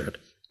t-shirt.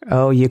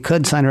 Oh, you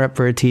could sign her up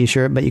for a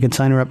t-shirt, but you could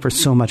sign her up for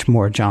so much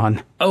more,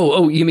 John.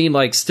 Oh, you mean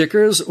like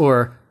stickers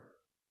or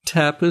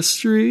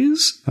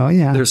tapestries? Oh,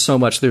 yeah. There's so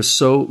much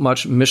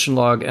Mission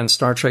Log and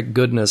Star Trek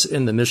goodness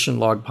in the Mission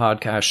Log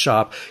podcast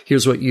shop.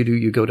 Here's what you do.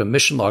 You go to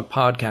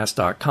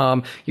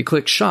missionlogpodcast.com, you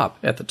click shop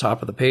at the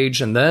top of the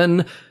page, and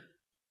then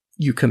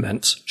you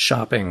commence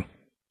shopping.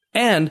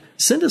 And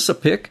send us a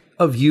pic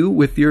of you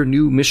with your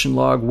new Mission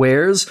Log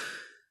wares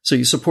so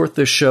you support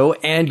this show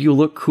and you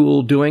look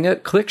cool doing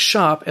it. Click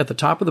shop at the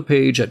top of the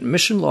page at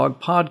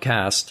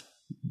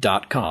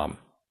missionlogpodcast.com.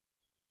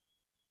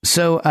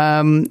 So,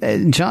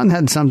 John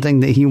had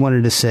something that he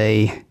wanted to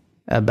say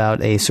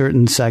about a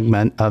certain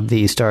segment of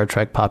the Star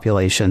Trek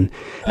population.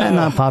 And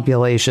not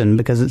population,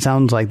 because it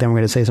sounds like then we're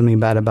going to say something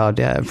bad about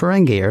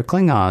Ferengi or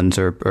Klingons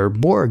or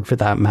Borg, for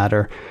that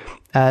matter.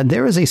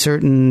 There is a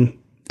certain,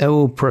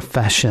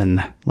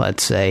 profession,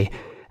 let's say.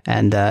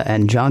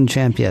 And John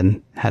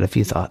Champion had a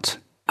few thoughts.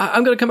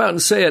 I'm going to come out and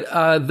say it,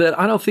 that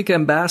I don't think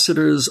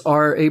ambassadors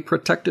are a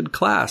protected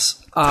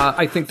class.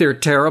 I think they're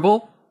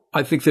terrible.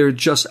 I think they're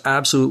just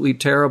absolutely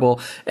terrible,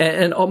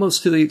 and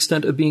almost to the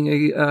extent of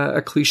being a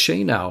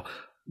cliche now,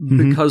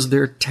 because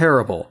they're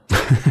terrible.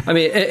 I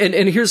mean,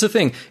 and here's the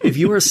thing. If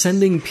you are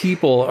sending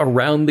people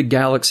around the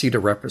galaxy to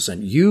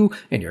represent you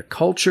and your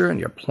culture and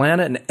your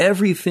planet and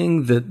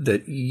everything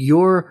that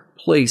your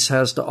place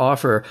has to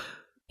offer,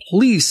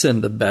 please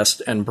send the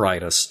best and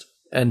brightest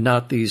and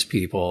not these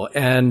people.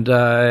 And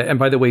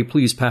by the way,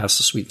 please pass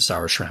the sweet and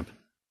sour shrimp.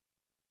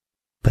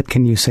 But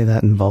can you say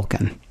that in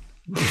Vulcan?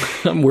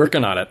 I'm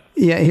working on it.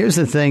 Yeah, here's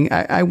the thing.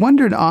 I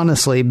wondered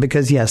honestly,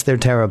 because yes, they're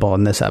terrible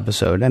in this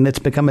episode, and it's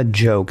become a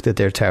joke that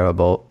they're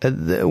terrible.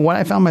 What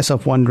I found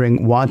myself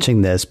wondering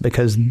watching this,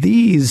 because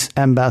these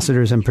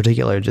ambassadors in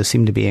particular just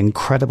seem to be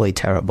incredibly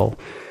terrible.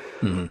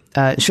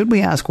 Should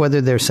we ask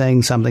whether they're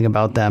saying something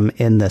about them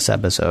in this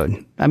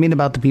episode? I mean,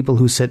 about the people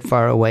who sit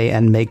far away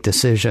and make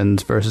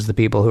decisions versus the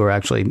people who are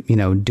actually,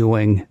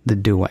 doing the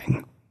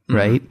doing,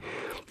 right?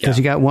 Because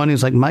you got one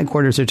who's like, my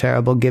quarters are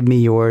terrible, give me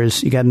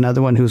yours. You got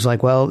another one who's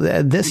like, well,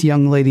 this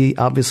young lady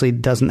obviously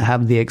doesn't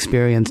have the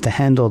experience to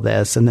handle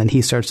this. And then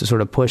he starts to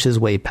sort of push his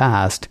way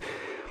past,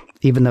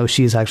 even though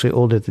she's actually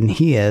older than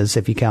he is,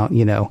 if you count,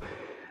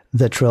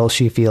 the thrill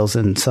she feels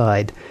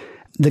inside.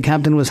 The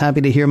captain was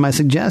happy to hear my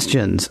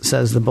suggestions,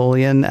 says the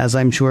Bullion, as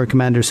I'm sure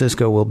Commander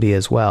Sisko will be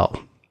as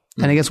well.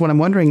 And I guess what I'm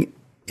wondering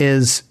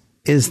is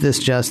this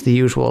just the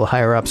usual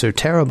higher-ups are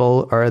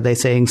terrible, or are they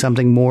saying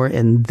something more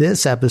in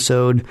this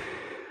episode,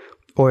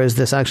 or is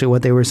this actually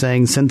what they were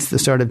saying since the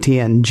start of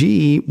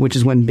TNG, which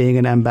is when being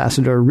an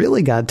ambassador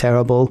really got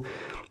terrible,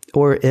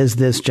 or is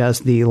this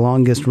just the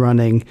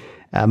longest-running,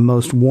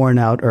 most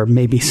worn-out, or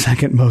maybe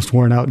second most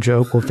worn-out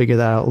joke? We'll figure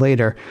that out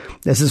later.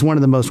 This is one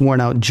of the most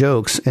worn-out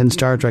jokes in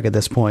Star Trek at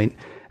this point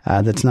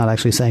that's not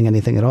actually saying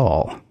anything at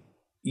all.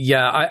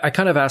 Yeah, I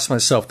kind of asked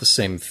myself the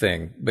same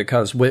thing,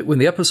 because when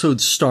the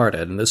episode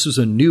started, and this was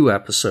a new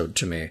episode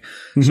to me,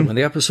 so when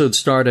the episode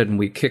started and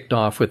we kicked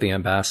off with the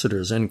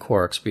ambassadors in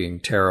Quarks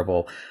being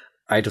terrible,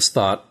 I just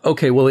thought,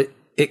 okay, well,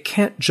 it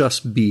can't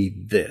just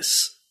be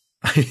this.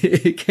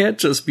 It can't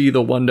just be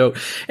the one note.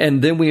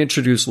 And then we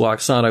introduced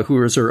Lwaxana,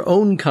 who is her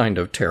own kind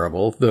of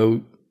terrible,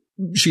 though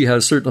she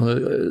has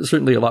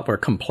certainly a lot more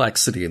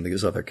complexity in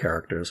these other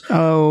characters.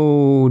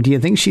 Oh, do you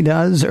think she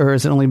does? Or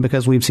is it only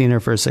because we've seen her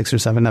for 6 or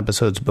 7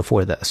 episodes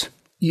before this?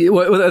 Yeah,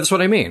 well, that's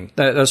what I mean.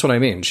 That's what I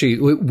mean.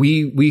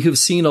 We have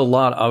seen a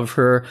lot of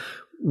her.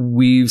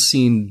 We've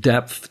seen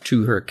depth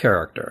to her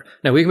character.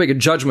 Now, we can make a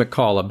judgment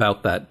call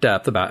about that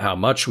depth, about how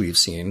much we've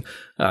seen,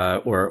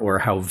 or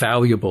how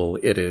valuable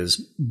it is.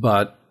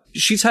 But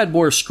she's had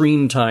more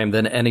screen time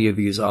than any of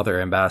these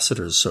other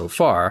ambassadors so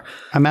far.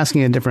 I'm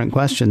asking a different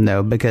question,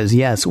 though, because,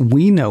 yes,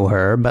 we know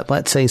her, but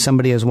let's say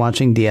somebody is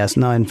watching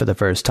DS9 for the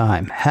first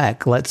time.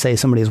 Heck, let's say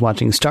somebody is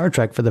watching Star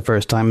Trek for the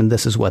first time and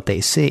this is what they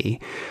see.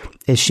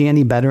 Is she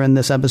any better in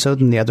this episode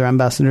than the other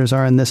ambassadors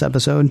are in this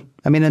episode?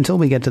 I mean, until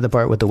we get to the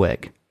part with the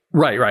wig.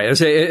 Right. I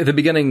say at the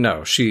beginning,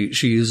 no,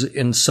 she's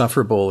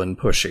insufferable and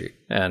pushy.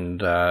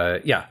 And,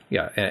 yeah.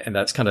 And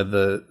that's kind of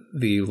the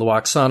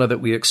Lwaxana that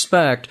we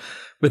expect.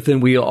 But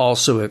then we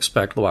also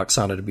expect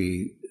Lwaxana to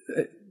be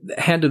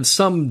handed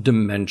some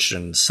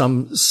dimension,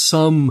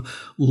 some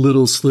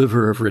little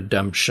sliver of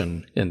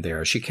redemption in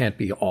there. She can't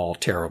be all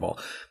terrible.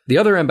 The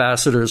other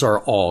ambassadors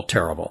are all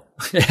terrible.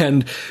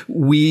 And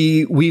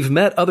we've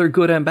met other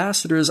good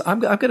ambassadors. I'm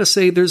going to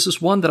say there's this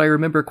one that I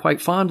remember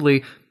quite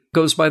fondly,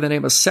 goes by the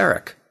name of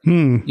Sarek.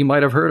 You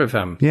might have heard of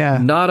him. Yeah.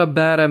 Not a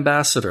bad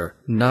ambassador.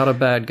 Not a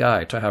bad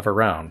guy to have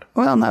around.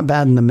 Well, not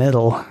bad in the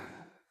middle.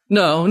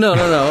 No.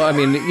 I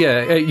mean,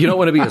 yeah, you don't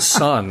want to be a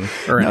son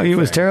or anything. No, he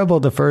was terrible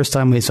the first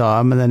time we saw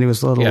him, and then he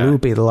was a little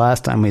loopy the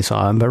last time we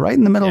saw him. But right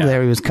in the middle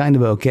there, he was kind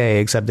of okay,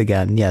 except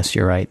again, yes,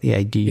 you're right. Yeah,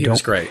 he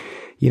was great.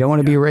 You don't want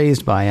to be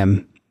raised by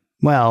him.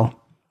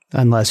 Well,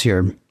 unless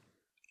you're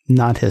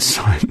not his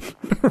son.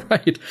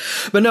 Right.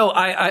 But no,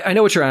 I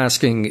know what you're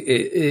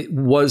asking.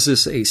 Was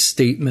this a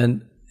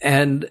statement?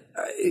 And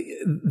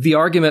the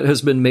argument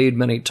has been made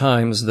many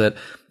times that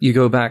you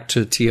go back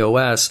to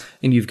TOS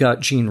and you've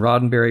got Gene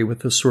Roddenberry with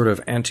this sort of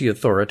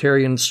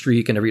anti-authoritarian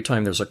streak, and every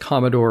time there's a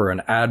Commodore or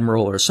an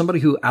Admiral or somebody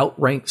who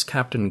outranks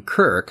Captain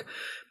Kirk,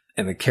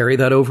 and they carry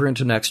that over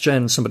into Next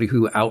Gen, somebody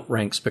who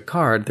outranks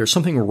Picard, there's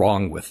something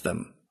wrong with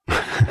them.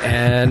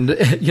 And,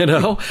 you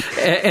know,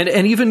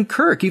 and even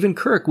Kirk,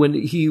 when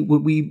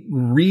we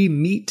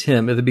re-meet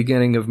him at the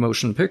beginning of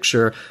Motion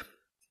Picture,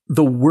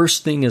 the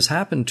worst thing has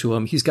happened to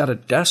him. He's got a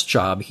desk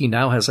job. He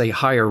now has a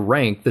higher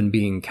rank than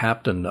being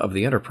captain of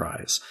the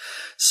Enterprise.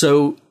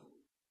 So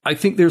I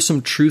think there's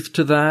some truth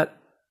to that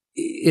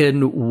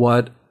in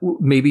what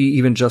maybe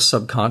even just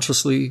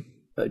subconsciously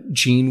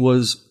Gene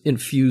was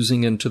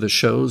infusing into the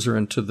shows or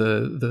into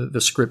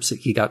the scripts that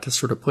he got to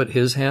sort of put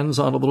his hands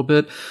on a little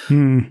bit.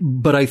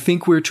 But I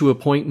think we're to a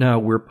point now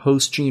where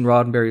post Gene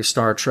Roddenberry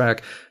Star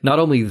Trek, not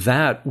only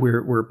that,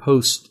 we're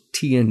post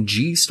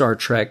TNG Star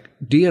Trek.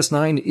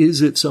 DS9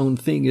 is its own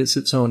thing, is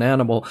its own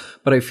animal,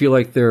 but I feel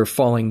like they're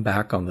falling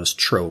back on this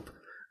trope.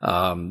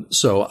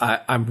 So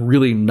I'm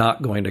really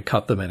not going to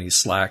cut them any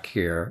slack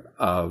here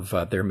of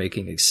they're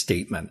making a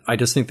statement. I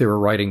just think they were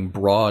writing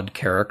broad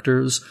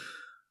characters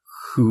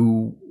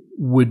who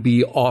would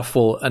be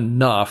awful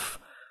enough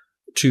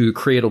to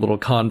create a little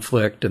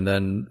conflict and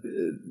then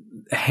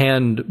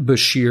hand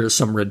Bashir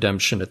some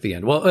redemption at the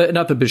end. Well,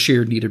 not that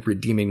Bashir needed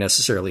redeeming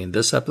necessarily in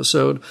this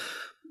episode,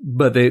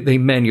 but they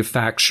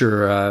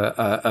manufacture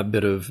a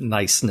bit of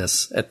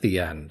niceness at the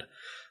end.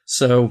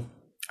 So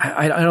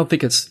I don't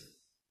think it's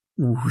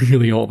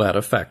really all that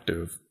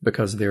effective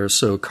because they're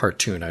so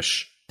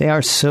cartoonish. They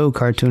are so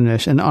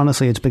cartoonish, and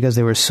honestly, it's because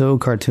they were so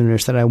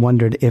cartoonish that I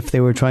wondered if they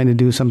were trying to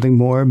do something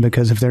more,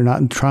 because if they're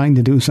not trying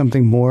to do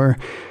something more,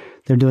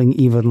 they're doing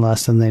even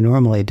less than they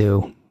normally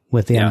do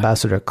with the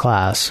ambassador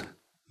class.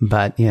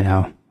 But, you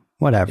know,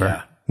 whatever.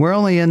 Yeah. We're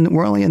only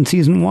in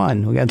season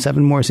 1. We got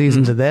 7 more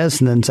seasons of this,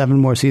 and then 7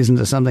 more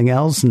seasons of something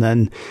else, and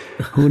then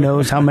who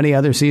knows how many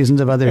other seasons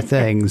of other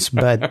things.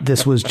 But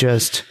this was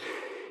just,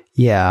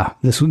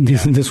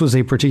 this was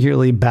a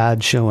particularly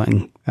bad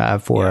showing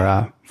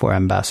for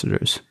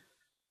ambassadors.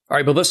 All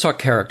right, but let's talk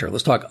character.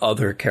 Let's talk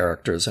other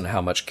characters and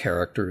how much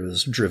character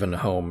is driven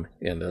home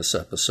in this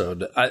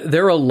episode.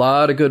 There are a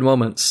lot of good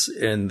moments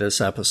in this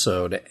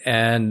episode,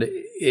 and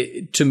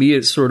to me,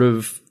 it's sort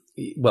of,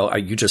 well,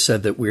 you just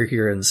said that we're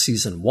here in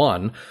season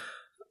 1,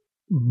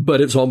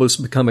 but it's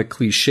almost become a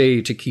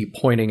cliche to keep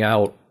pointing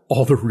out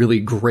all the really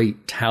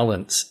great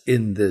talents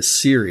in this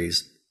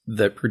series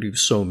that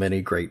produce so many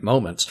great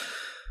moments.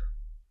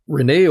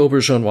 Rene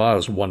Auberjonois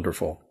is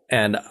wonderful,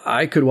 and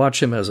I could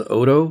watch him as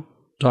Odo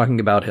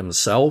talking about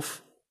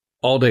himself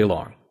all day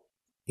long.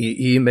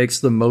 He makes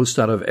the most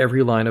out of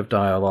every line of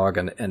dialogue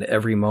and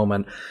every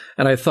moment.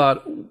 And I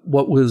thought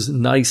what was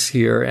nice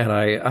here, and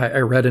I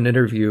read an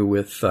interview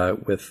with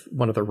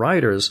one of the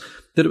writers,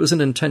 that it was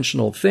an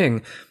intentional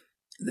thing.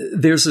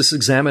 There's this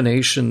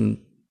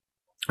examination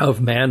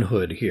of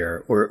manhood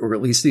here, or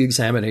at least the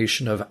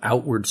examination of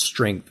outward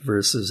strength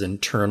versus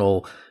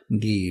internal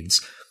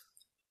needs.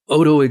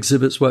 Odo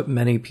exhibits what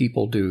many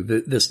people do,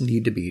 this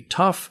need to be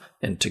tough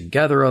and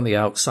together on the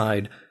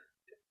outside,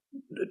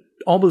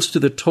 almost to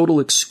the total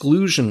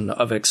exclusion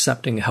of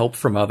accepting help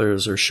from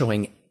others or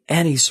showing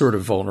any sort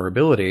of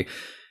vulnerability.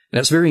 And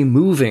it's very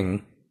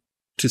moving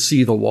to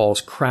see the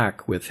walls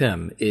crack with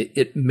him.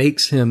 It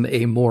makes him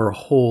a more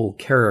whole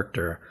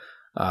character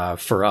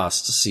for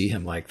us to see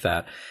him like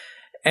that.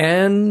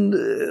 And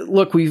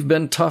look, we've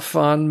been tough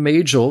on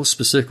Majel.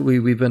 Specifically,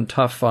 we've been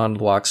tough on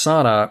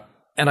Lwaxana.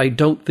 And I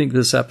don't think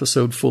this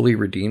episode fully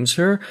redeems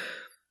her.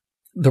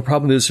 The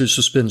problem is there's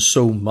just been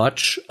so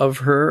much of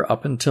her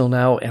up until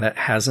now, and it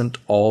hasn't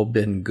all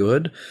been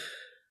good.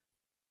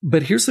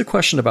 But here's the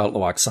question about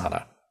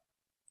Lwaxana.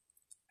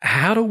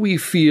 How do we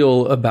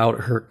feel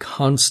about her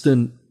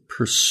constant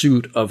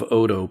pursuit of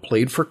Odo,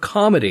 played for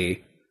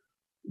comedy,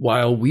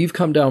 while we've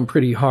come down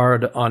pretty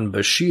hard on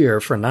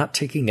Bashir for not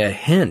taking a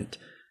hint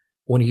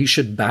when he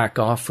should back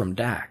off from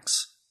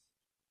Dax?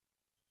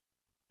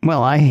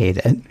 Well, I hate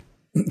it.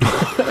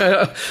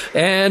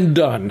 And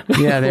done.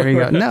 Yeah, there you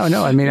go.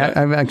 No. I mean,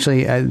 I've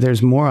actually,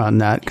 there's more on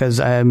that because,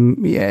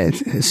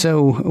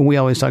 so we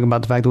always talk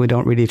about the fact that we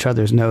don't read each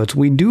other's notes.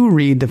 We do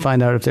read to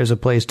find out if there's a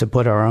place to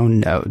put our own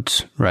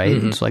notes, right?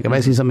 Mm-hmm. It's like if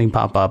I see something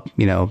pop up,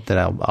 that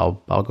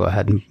I'll go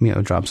ahead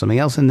and, drop something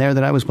else in there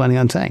that I was planning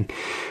on saying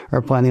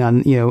or planning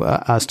on,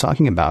 us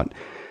talking about.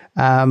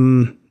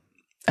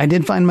 I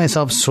did find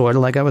myself sort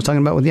of like I was talking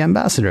about with the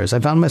ambassadors. I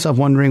found myself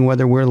wondering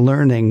whether we're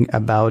learning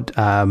about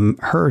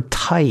her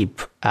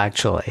type,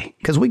 actually,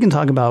 because we can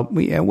talk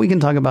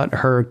about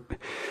her.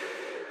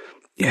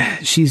 Yeah,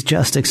 she's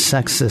just as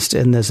sexist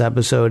in this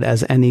episode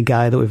as any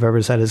guy that we've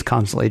ever said is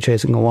constantly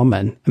chasing a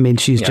woman. I mean,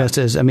 she's just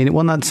as,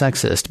 well, not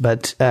sexist,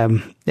 but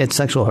it's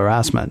sexual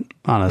harassment,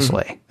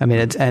 honestly. Mm-hmm. I mean,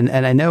 it's, and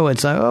I know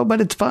it's,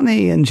 but it's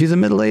funny, and she's a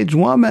middle-aged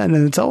woman,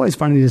 and it's always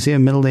funny to see a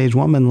middle-aged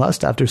woman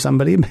lust after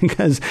somebody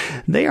because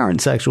they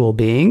aren't sexual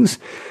beings.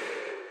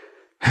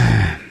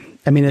 I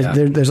mean,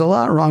 there's a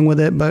lot wrong with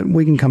it, but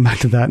we can come back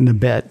to that in a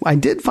bit. I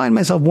did find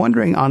myself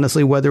wondering,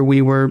 honestly, whether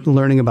we were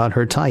learning about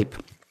her type.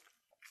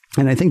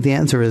 And I think the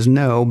answer is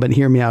no, but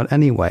hear me out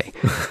anyway.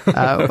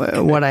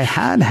 What I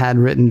had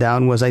written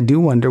down was I do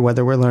wonder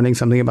whether we're learning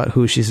something about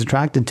who she's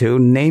attracted to,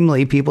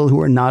 namely people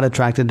who are not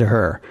attracted to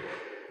her,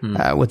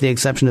 with the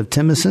exception of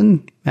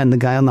Timicin and the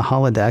guy on the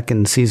holodeck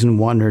in season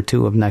 1 or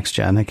 2 of Next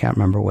Gen. I can't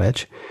remember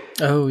which.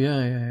 Oh,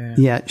 yeah.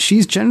 Yeah,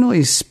 she's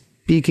generally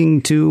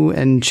speaking to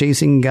and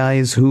chasing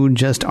guys who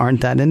just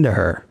aren't that into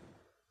her.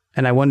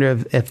 And I wonder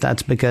if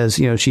that's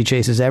because, she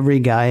chases every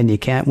guy and you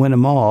can't win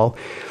them all.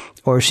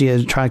 Or she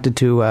is attracted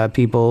to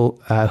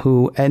people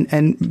who,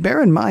 and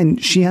bear in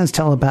mind, she has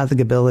telepathic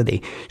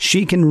ability.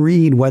 She can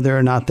read whether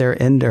or not they're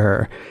into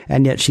her,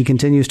 and yet she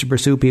continues to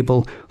pursue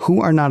people who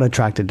are not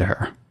attracted to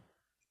her.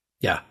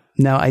 Yeah.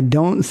 Now, I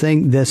don't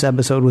think this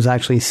episode was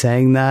actually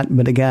saying that,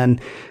 but again,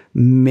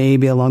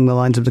 maybe along the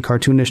lines of the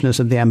cartoonishness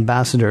of the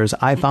ambassadors,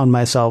 I found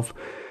myself,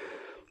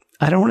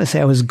 I don't want to say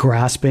I was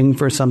grasping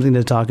for something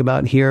to talk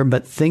about here,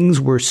 but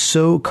things were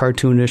so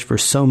cartoonish for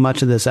so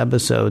much of this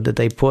episode that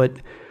they put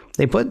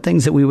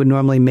things that we would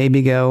normally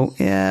maybe go,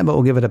 yeah, but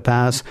we'll give it a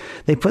pass.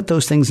 They put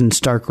those things in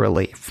stark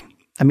relief.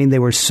 I mean, they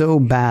were so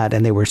bad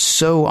and they were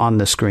so on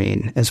the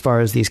screen as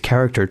far as these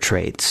character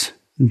traits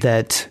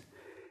that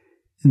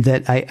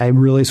I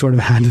really sort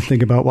of had to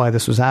think about why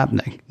this was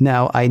happening.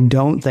 Now, I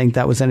don't think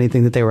that was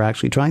anything that they were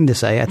actually trying to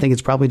say. I think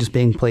it's probably just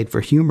being played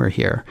for humor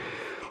here.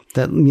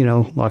 That,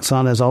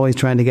 Lwaxana is always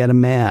trying to get a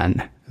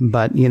man.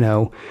 But,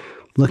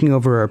 looking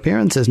over her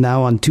appearances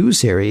now on 2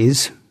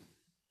 series...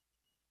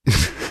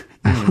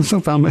 I also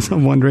found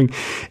myself wondering,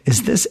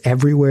 is this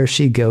everywhere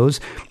she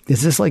goes?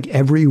 Is this like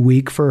every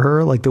week for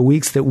her? Like the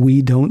weeks that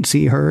we don't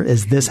see her,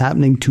 is this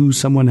happening to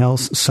someone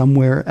else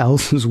somewhere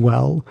else as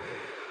well?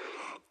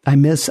 I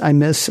miss the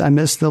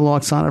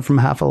Lwaxana from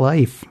Half a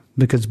Life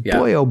because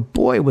boy, oh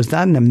boy, was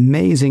that an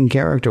amazing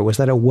character. Was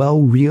that a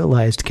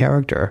well-realized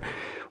character?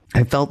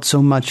 I felt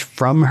so much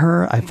from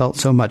her. I felt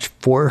so much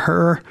for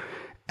her.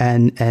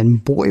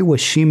 And boy,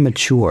 was she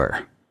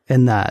mature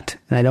in that.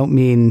 And I don't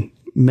mean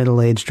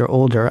middle-aged or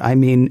older. I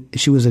mean,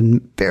 she was a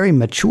very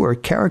mature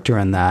character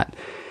in that.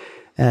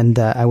 And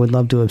I would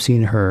love to have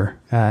seen her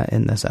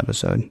in this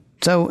episode.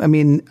 So, I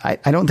mean,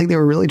 I don't think they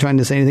were really trying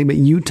to say anything, but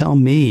you tell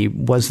me,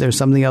 was there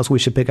something else we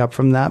should pick up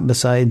from that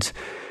besides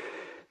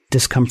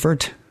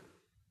discomfort?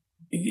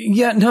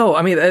 Yeah, no,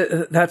 I mean,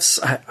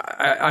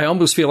 I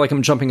almost feel like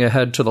I'm jumping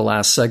ahead to the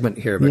last segment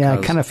here. Because, yeah, I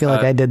kind of feel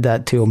like I did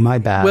that too. My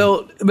bad.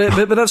 Well,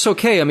 but that's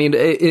okay. I mean,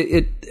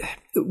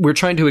 we're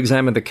trying to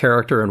examine the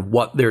character and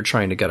what they're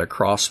trying to get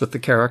across with the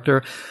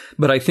character.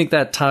 But I think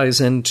that ties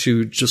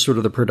into just sort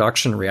of the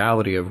production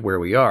reality of where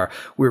we are.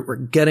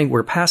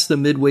 We're past the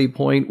midway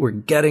point. We're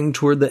getting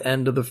toward the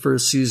end of the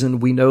first season.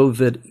 We know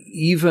that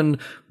even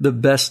the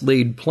best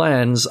laid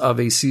plans of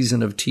a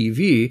season of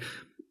TV,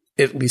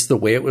 at least the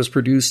way it was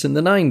produced in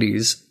the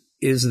 90s,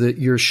 is that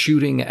you're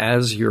shooting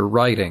as you're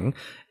writing,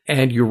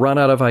 and you run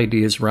out of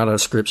ideas, run out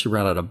of scripts, you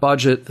run out of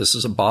budget. This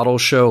is a bottle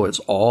show. It's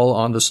all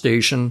on the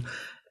station.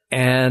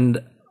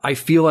 And I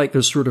feel like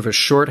there's sort of a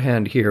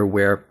shorthand here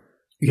where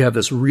you have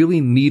this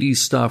really meaty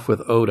stuff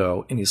with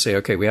Odo, and you say,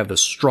 okay, we have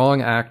this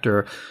strong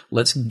actor.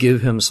 Let's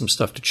give him some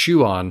stuff to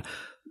chew on.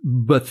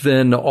 But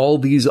then all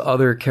these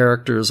other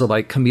characters are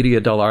like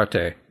commedia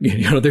dell'arte.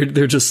 You know,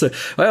 they're just,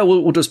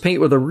 we'll just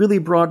paint with a really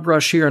broad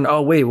brush here. And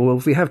oh, wait, well,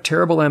 if we have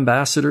terrible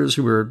ambassadors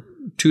who are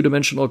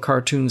two-dimensional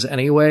cartoons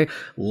anyway,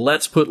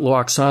 let's put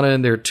Lwaxana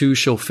in there too.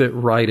 She'll fit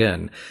right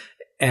in.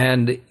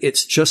 And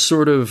it's just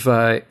sort of,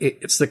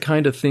 it's the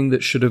kind of thing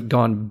that should have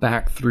gone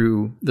back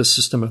through the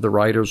system of the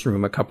writer's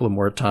room a couple of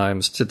more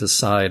times to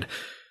decide,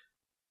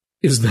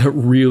 is that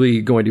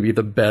really going to be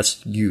the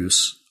best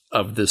use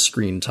of this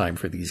screen time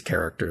for these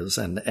characters?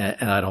 And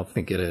I don't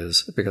think it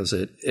is, because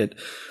it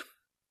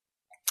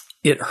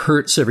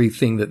hurts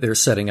everything that they're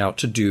setting out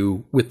to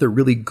do with the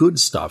really good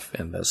stuff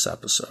in this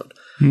episode.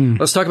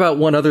 Let's talk about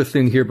one other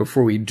thing here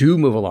before we do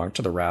move along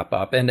to the wrap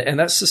up. And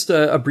that's just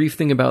a brief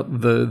thing about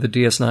the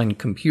DS9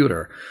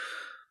 computer,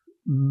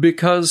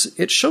 because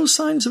it shows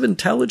signs of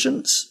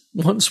intelligence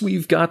once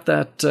we've got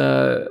that,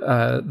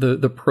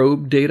 the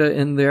probe data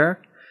in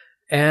there.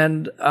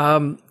 And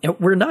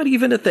we're not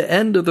even at the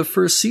end of the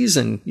first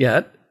season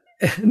yet.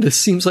 And this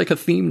seems like a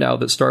theme now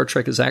that Star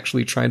Trek is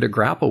actually trying to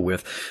grapple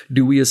with.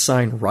 Do we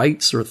assign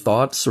rights or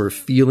thoughts or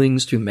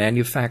feelings to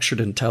manufactured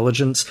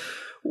intelligence?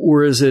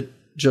 Or is it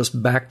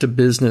just back to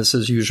business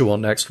as usual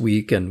next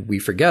week, and we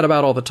forget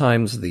about all the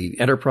times the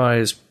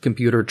Enterprise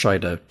computer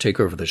tried to take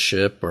over the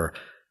ship or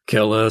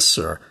kill us,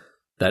 or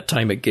that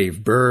time it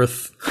gave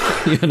birth,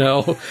 you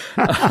know?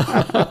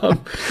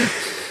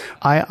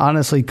 I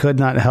honestly could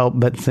not help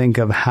but think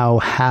of how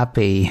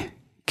happy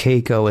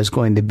Keiko is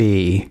going to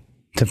be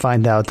to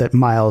find out that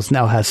Miles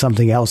now has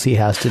something else he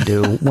has to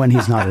do when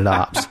he's not at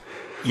ops.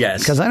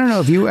 Yes. Because I don't know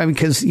if you,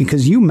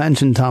 because you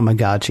mentioned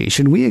Tamagotchi.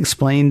 Should we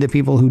explain to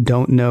people who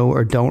don't know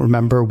or don't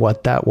remember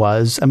what that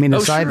was? I mean,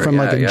 aside from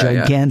a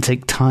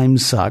gigantic time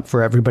suck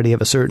for everybody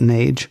of a certain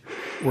age.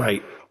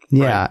 Right.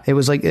 Yeah. Right. It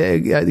was like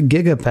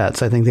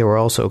Gigapets, I think they were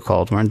also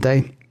called, weren't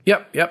they?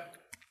 Yep.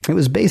 It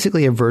was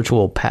basically a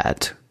virtual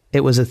pet.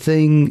 It was a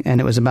thing,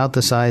 and it was about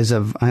the size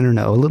of, I don't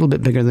know, a little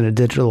bit bigger than a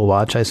digital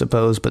watch, I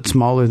suppose, but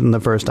smaller than the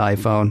first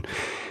iPhone.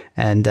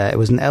 And it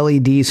was an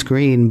LED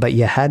screen, but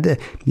you had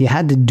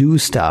to do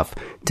stuff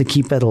to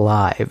keep it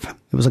alive.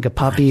 It was like a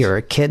puppy or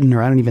a kitten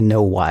or I don't even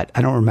know what.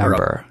 I don't remember.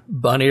 Or a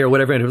bunny or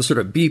whatever, and it would sort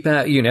of beep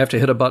at you, and you have to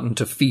hit a button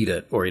to feed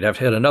it, or you'd have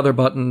to hit another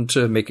button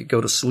to make it go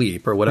to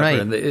sleep or whatever. Right.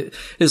 And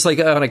it's like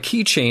on a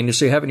keychain,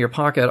 so you have it in your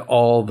pocket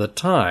all the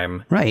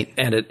time. Right.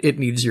 And it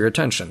needs your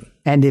attention.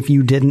 And if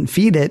you didn't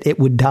feed it, it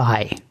would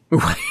die.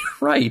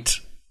 Right.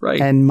 Right.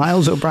 And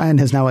Miles O'Brien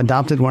has now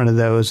adopted one of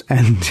those,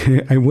 and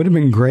it would have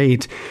been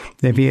great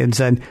if he had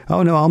said,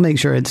 oh, no, I'll make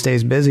sure it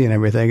stays busy and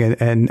everything.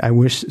 And I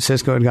wish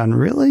Cisco had gone,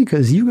 really?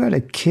 Because you got a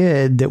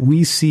kid that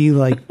we see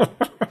like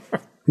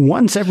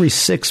once every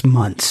 6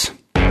 months.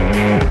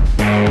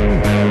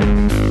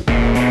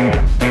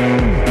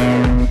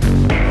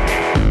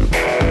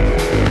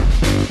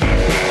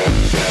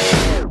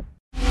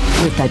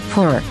 With that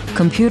poor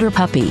computer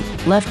puppy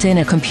left in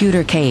a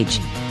computer cage,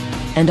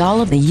 and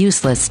all of the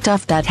useless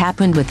stuff that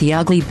happened with the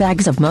ugly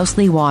bags of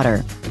mostly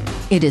water,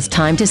 it is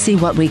time to see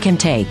what we can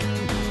take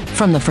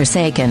from the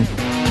Forsaken.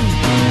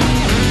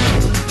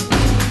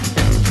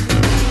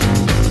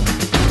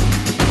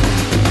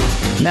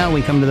 Now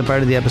we come to the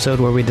part of the episode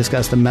where we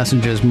discuss the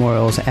messages,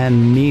 morals,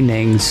 and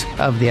meanings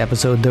of the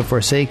episode The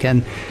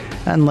Forsaken,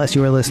 unless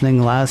you were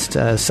listening last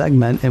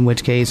segment, in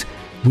which case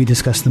we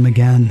discuss them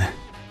again.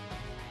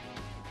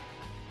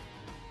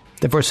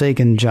 The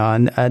Forsaken,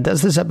 John.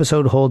 Does this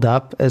episode hold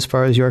up as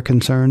far as you're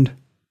concerned?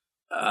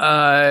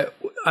 I'm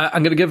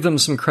going to give them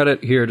some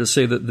credit here to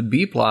say that the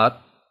B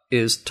plot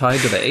is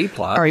tied to the A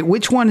plot. All right,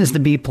 which one is the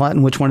B plot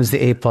and which one is the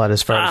A plot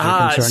as far as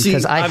you're concerned?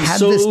 Because I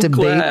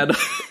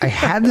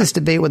had this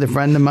debate with a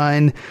friend of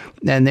mine,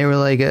 and they were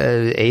like,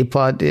 A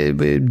plot,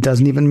 it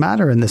doesn't even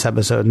matter in this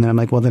episode. And then I'm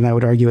like, well, then I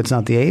would argue it's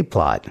not the A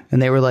plot.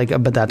 And they were like,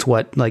 but that's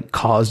what like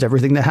caused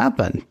everything to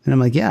happen. And I'm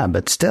like, yeah,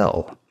 but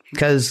still.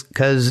 Because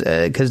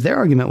their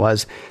argument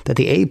was that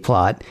the A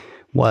plot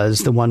was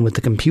the one with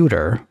the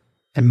computer,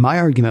 and my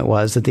argument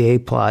was that the A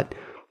plot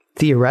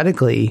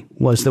theoretically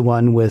was the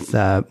one with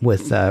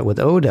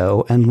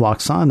Odo and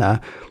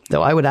Lwaxana.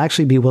 Though I would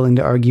actually be willing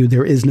to argue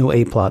there is no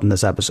A plot in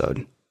this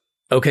episode.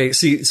 Okay,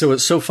 see, so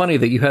it's so funny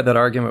that you had that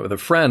argument with a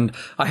friend.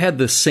 I had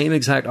the same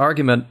exact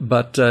argument,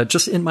 but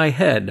just in my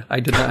head. I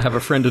did not have a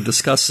friend to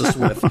discuss this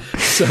with.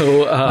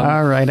 So,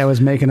 all right, I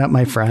was making up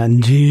my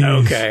friend. Jeez.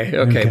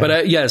 Okay.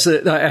 But yes,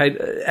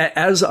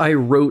 as I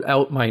wrote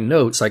out my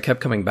notes, I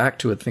kept coming back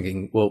to it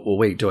thinking, well,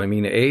 wait, do I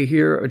mean A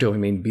here or do I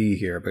mean B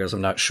here? Because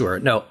I'm not sure.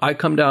 No, I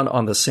come down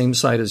on the same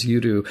side as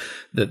you do,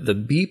 that the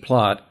B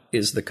plot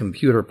is the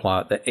computer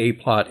plot. The A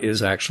plot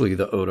is actually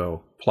the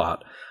Odo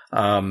plot.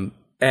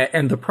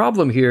 And the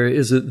problem here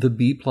is that the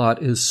B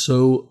plot is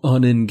so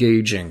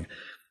unengaging.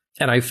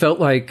 And I felt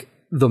like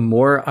the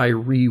more I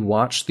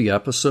rewatched the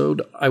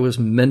episode, I was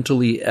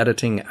mentally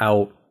editing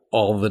out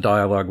all the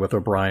dialogue with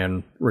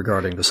O'Brien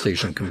regarding the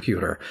station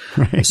computer.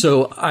 Right.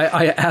 So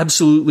I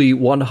absolutely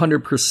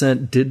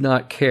 100% did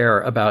not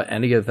care about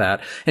any of that.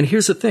 And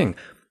here's the thing.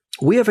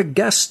 We have a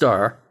guest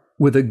star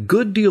with a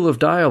good deal of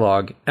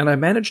dialogue, and I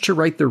managed to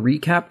write the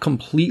recap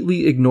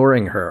completely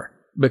ignoring her,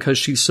 because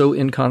she's so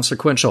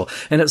inconsequential.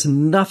 And it's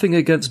nothing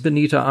against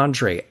Benita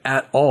Andre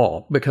at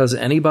all, because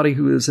anybody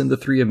who is in the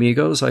Three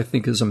Amigos, I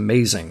think, is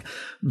amazing.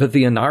 But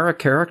the Inara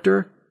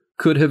character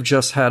could have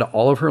just had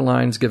all of her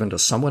lines given to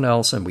someone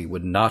else, and we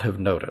would not have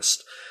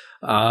noticed.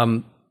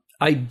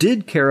 I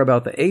did care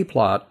about the A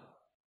plot,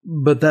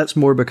 but that's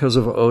more because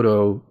of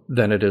Odo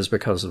than it is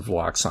because of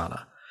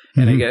Lwaxana.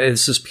 And again,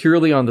 it's just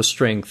purely on the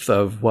strength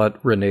of what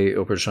Rene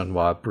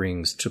Auberjonois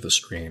brings to the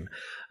screen.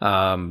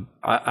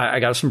 I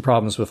got some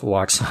problems with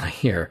Lwaxana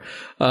here.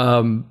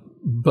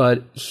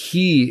 But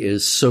he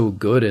is so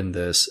good in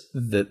this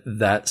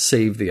that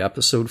saved the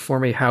episode for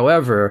me.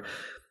 However,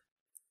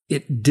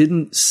 it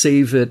didn't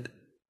save it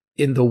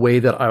in the way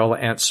that I'll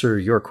answer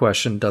your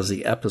question, does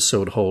the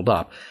episode hold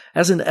up?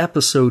 As an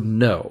episode,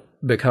 no,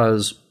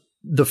 because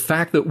the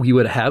fact that we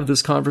would have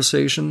this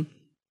conversation,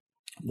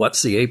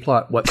 what's the A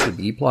plot? What's the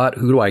B plot?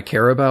 Who do I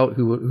care about?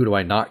 Who do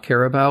I not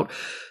care about?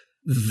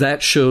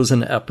 That shows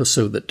an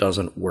episode that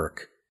doesn't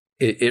work.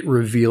 It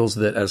reveals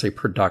that as a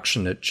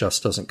production, it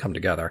just doesn't come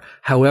together.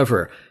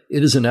 However,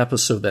 it is an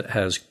episode that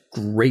has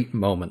great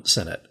moments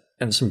in it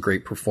and some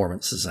great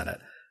performances in it.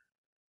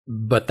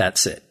 But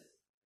that's it.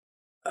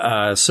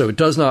 So it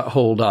does not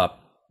hold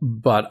up,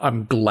 but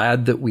I'm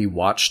glad that we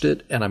watched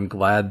it, and I'm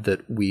glad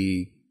that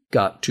we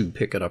got to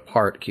pick it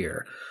apart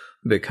here,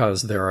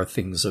 because there are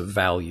things of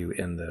value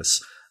in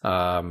this.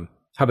 How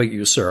about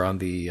you, sir, on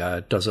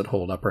the does it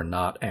hold up or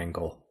not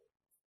angle?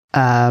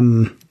 Let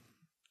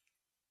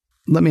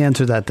me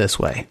answer that this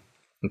way.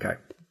 Okay.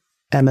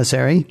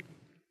 Emissary.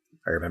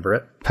 I remember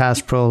it.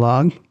 Past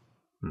prologue.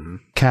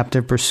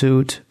 Captive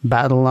Pursuit.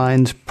 Battle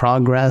Lines.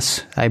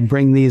 Progress. I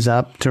bring these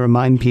up to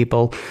remind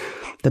people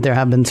that there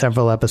have been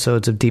several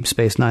episodes of Deep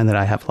Space Nine that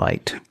I have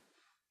liked.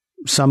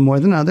 Some more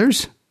than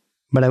others,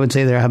 but I would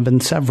say there have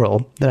been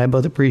several that I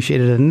both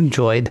appreciated and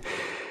enjoyed.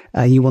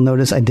 You will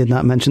notice I did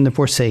not mention The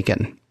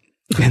Forsaken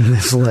in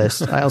this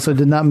list. I also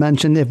did not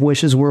mention If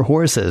Wishes Were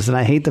Horses, and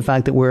I hate the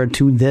fact that we're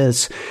to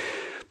this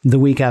the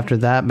week after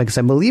that, because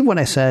I believe what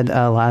I said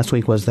last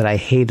week was that I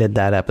hated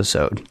that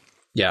episode.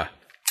 Yeah.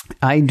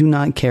 I do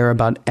not care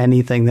about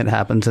anything that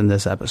happens in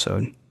this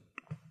episode.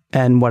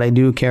 And what I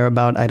do care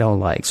about, I don't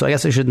like. So I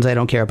guess I shouldn't say I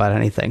don't care about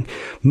anything.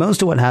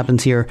 Most of what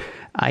happens here,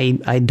 I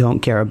don't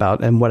care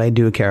about. And what I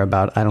do care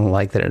about, I don't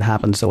like that it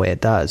happens the way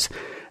it does.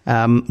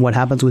 What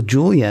happens with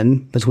Julian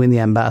between the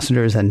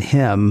ambassadors and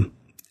him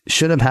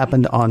should have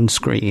happened on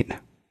screen.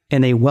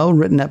 In a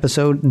well-written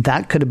episode,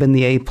 that could have been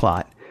the A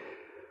plot.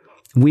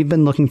 We've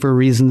been looking for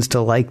reasons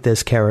to like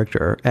this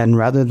character, and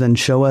rather than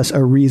show us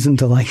a reason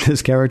to like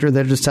this character,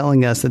 they're just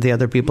telling us that the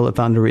other people have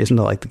found a reason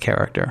to like the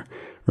character,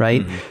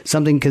 right?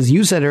 Something, because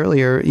you said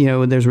earlier,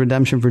 there's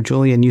redemption for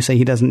Julian. You say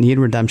he doesn't need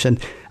redemption.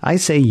 I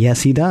say,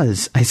 yes, he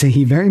does. I say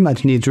he very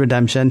much needs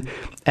redemption.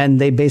 And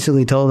they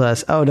basically told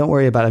us, oh, don't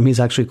worry about him. He's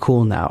actually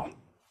cool now.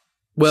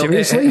 Well,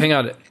 seriously? Hang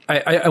on.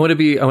 I want to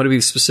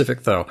be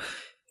specific though.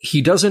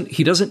 He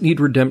doesn't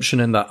need redemption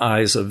in the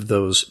eyes of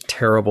those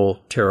terrible,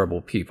 terrible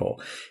people.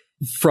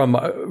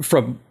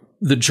 From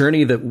the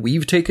journey that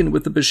we've taken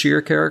with the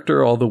Bashir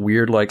character, all the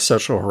weird like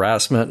sexual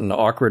harassment and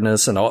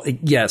awkwardness and all.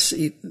 Yes,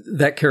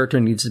 that character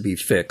needs to be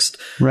fixed.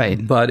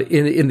 Right. But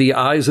in the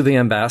eyes of the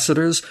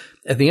ambassadors,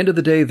 at the end of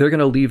the day, they're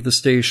going to leave the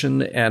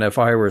station. And if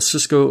I were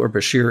Sisko or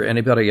Bashir or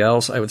anybody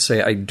else, I would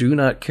say I do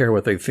not care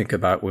what they think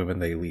about when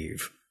they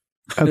leave.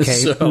 Okay,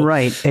 so,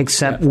 right.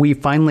 Except we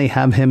finally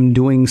have him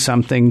doing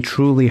something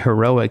truly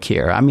heroic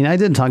here. I mean, I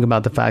did talk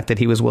about the fact that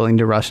he was willing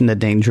to rush into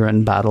danger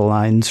in battle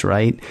lines,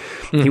 right?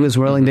 He was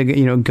willing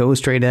to, go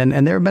straight in.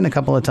 And there have been a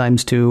couple of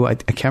times, too. I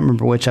can't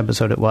remember which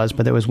episode it was,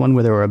 but there was one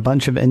where there were a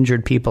bunch of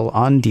injured people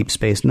on Deep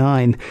Space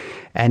Nine.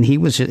 And he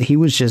was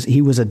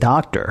a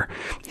doctor.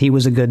 He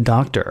was a good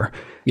doctor.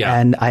 Yeah,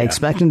 and I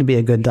expect him to be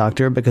a good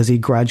doctor because he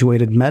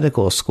graduated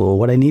medical school.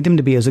 What I need him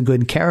to be is a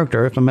good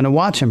character if I'm going to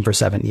watch him for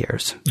 7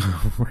 years.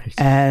 Right.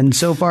 And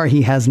so far,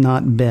 he has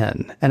not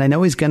been. And I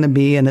know he's going to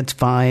be, and it's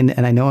fine.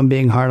 And I know I'm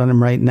being hard on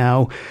him right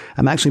now.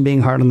 I'm actually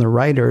being hard on the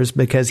writers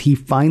because he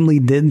finally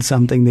did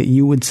something that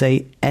you would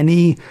say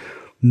any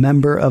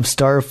member of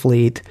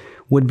Starfleet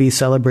would be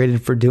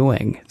celebrated for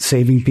doing,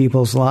 saving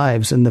people's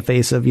lives in the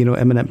face of,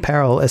 imminent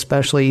peril,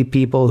 especially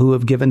people who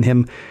have given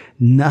him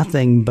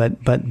nothing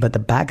but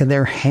the back of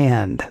their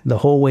hand the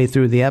whole way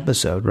through the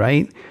episode,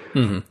 right?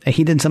 Mm-hmm.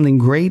 He did something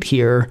great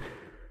here,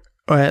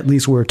 or at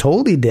least we're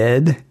told he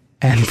did.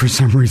 And for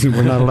some reason,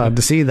 we're not allowed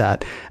to see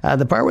that.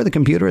 The part where the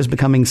computer is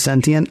becoming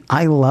sentient,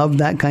 I love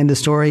that kind of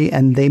story,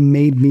 and they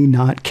made me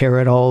not care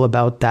at all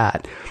about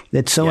that.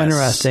 It's so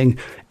interesting.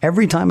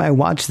 Every time I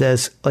watch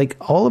this, like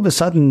all of a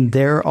sudden,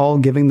 they're all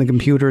giving the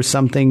computer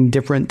something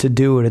different to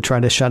do to try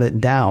to shut it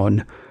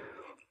down.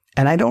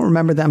 And I don't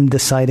remember them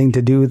deciding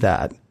to do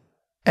that.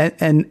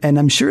 And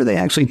I'm sure they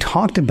actually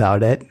talked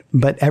about it,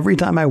 but every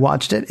time I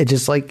watched it, it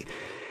just like,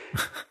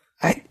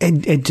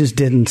 it just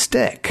didn't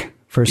stick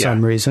for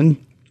some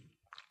reason.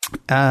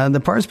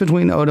 The parts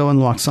between Odo and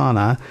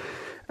Lwaxana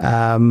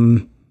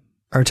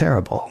are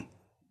terrible.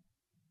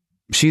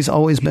 She's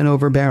always been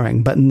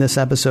overbearing, but in this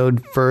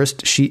episode,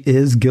 first, she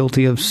is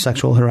guilty of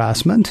sexual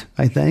harassment,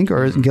 I think,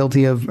 or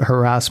guilty of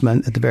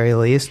harassment at the very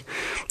least.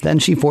 Then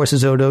she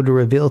forces Odo to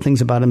reveal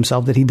things about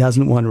himself that he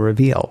doesn't want to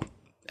reveal.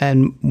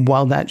 And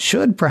while that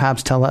should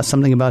perhaps tell us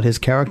something about his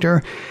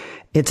character,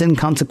 it's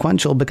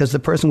inconsequential because the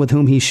person with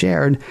whom he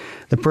shared,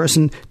 the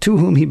person to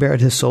whom he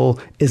bared his soul,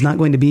 is not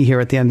going to be here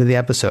at the end of the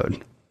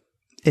episode.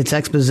 It's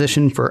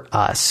exposition for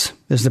us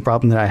is the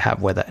problem that I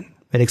have with it.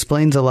 It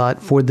explains a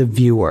lot for the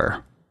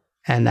viewer.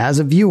 And as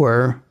a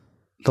viewer,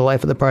 the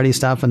life of the party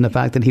stuff and the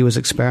fact that he was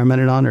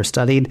experimented on or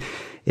studied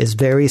is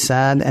very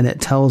sad, and it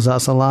tells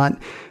us a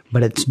lot,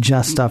 but it's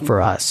just stuff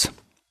for us.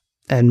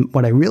 And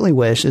what I really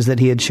wish is that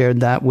he had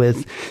shared that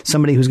with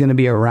somebody who's going to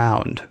be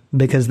around,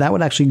 because that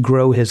would actually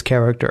grow his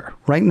character.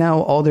 Right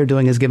now, all they're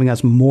doing is giving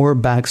us more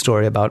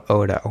backstory about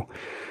Odo.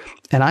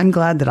 And I'm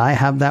glad that I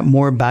have that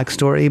more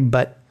backstory,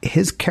 but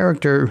his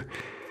character,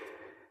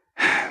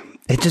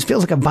 it just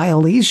feels like a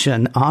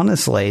violation,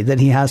 honestly, that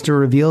he has to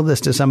reveal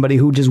this to somebody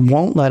who just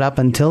won't let up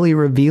until he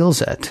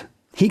reveals it.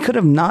 He could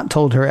have not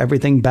told her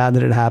everything bad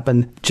that had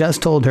happened,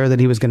 just told her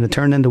that he was going to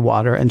turn into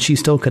water, and she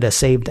still could have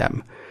saved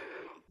him.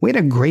 We had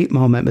a great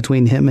moment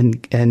between him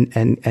and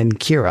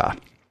Kira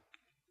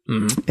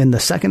in the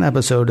second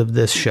episode of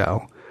this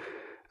show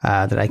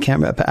that I can't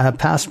remember,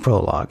 past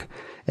prologue.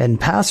 In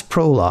past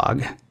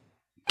prologue,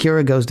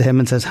 Kira goes to him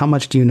and says, "How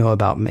much do you know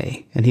about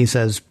me?" And he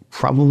says,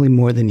 "Probably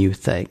more than you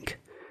think."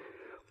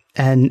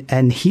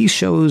 And he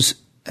shows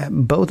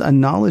both a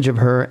knowledge of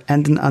her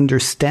and an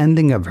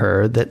understanding of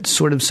her that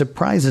sort of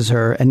surprises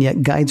her and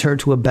yet guides her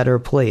to a better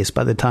place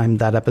by the time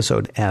that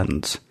episode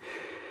ends.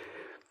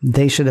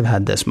 They should have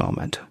had this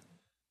moment.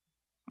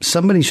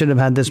 Somebody should have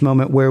had this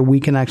moment where we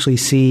can actually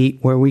see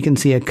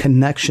a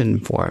connection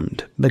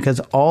formed, because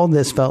all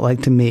this felt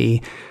like to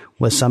me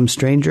was some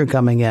stranger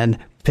coming in,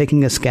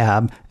 picking a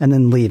scab, and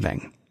then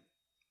leaving.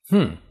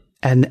 And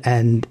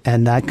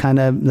that kind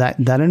of,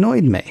 that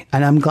annoyed me.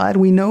 And I'm glad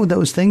we know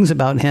those things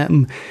about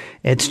him.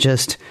 It's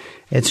just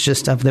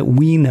stuff that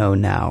we know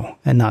now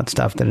and not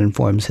stuff that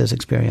informs his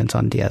experience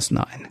on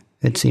DS9.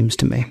 It seems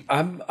to me.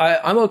 I'm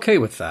okay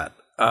with that.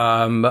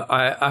 I'm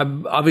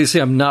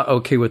not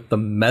okay with the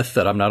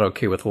method. I'm not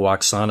okay with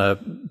Lwaxana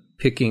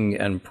picking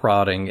and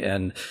prodding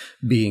and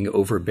being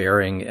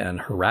overbearing and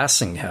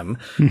harassing him.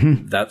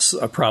 Mm-hmm. That's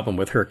a problem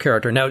with her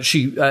character. Now,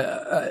 she,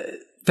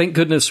 thank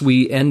goodness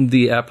we end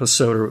the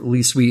episode, or at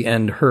least we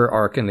end her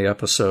arc in the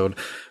episode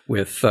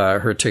with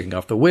her taking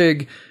off the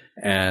wig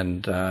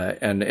and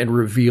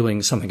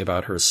revealing something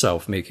about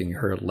herself, making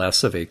her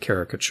less of a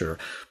caricature.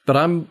 But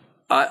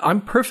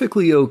I'm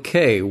perfectly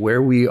okay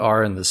where we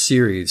are in the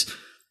series,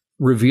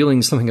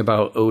 revealing something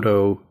about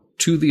Odo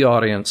to the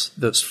audience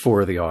that's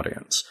for the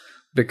audience,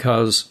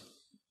 because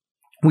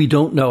we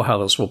don't know how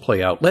this will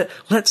play out.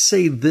 Let's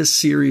say this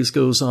series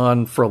goes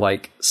on for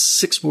like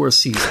 6 more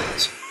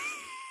seasons.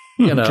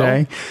 You know,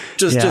 okay.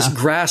 just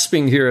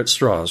grasping here at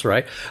straws,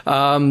 right?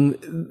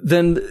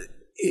 Then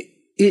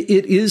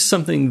it is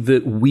something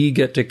that we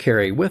get to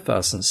carry with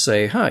us and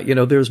say,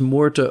 there's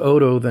more to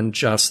Odo than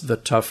just the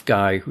tough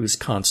guy who's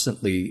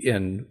constantly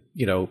in,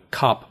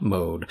 cop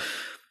mode.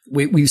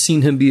 We've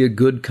seen him be a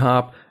good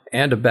cop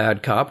and a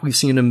bad cop. We've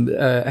seen him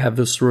have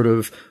this sort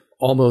of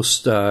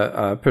almost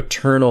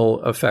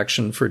paternal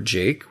affection for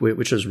Jake,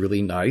 which is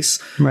really nice.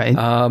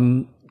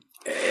 Right.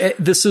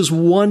 This is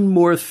one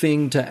more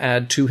thing to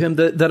add to him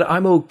that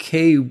I'm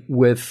okay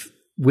with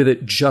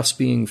it just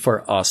being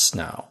for us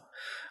now.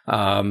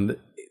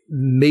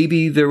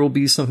 Maybe there will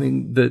be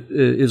something that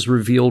is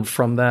revealed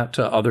from that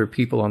to other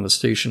people on the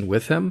station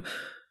with him.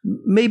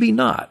 Maybe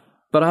not,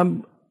 but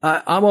I'm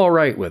all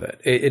right with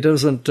it. It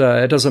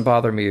doesn't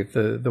bother me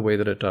the way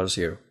that it does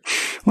you.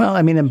 Well,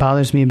 I mean, it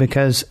bothers me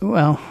because,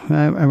 I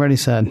already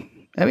said.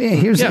 I mean,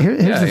 here's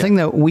the thing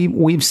that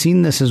we've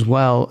seen this as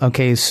well.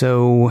 Okay,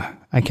 so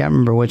I can't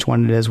remember which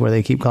one it is where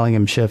they keep calling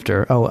him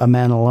Shifter. Oh, A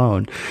Man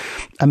Alone.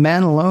 A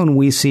Man Alone,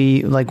 we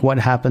see like what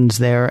happens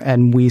there,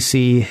 and we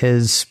see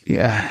his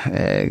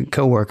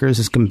co-workers,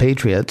 his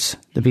compatriots,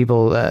 the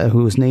people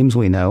whose names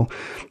we know,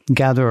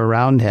 gather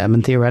around him,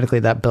 and theoretically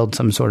that builds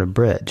some sort of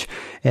bridge.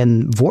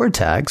 In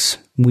Vortex,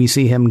 we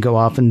see him go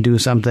off and do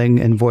something,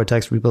 and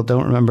Vortex, people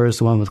don't remember, is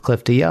the one with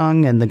Cliff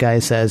DeYoung, and the guy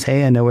says,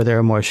 hey, I know where there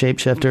are more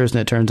shapeshifters, and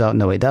it turns out,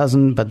 no, he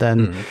doesn't, but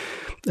then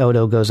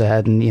Odo goes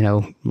ahead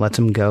and, lets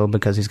him go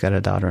because he's got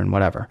a daughter and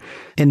whatever.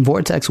 In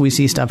Vortex, we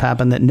see stuff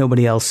happen that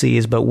nobody else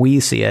sees, but we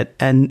see it.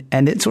 And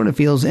it sort of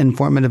feels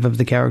informative of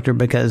the character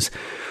because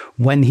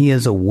when he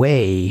is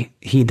away,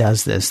 he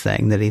does this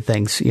thing that he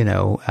thinks,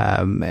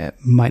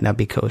 might not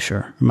be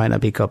kosher, might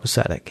not be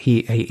copacetic.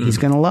 He's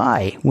going to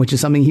lie, which is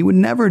something he would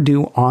never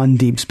do on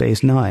Deep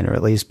Space Nine, or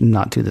at least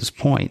not to this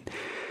point.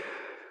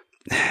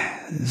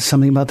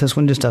 Something about this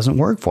one just doesn't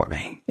work for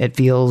me. It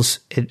feels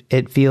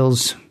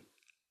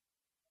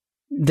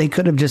they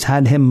could have just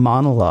had him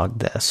monologue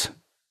this,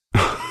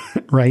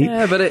 right?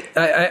 Yeah, but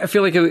I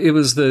feel like it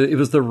was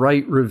the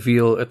right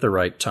reveal at the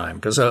right time,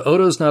 because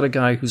Odo's not a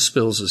guy who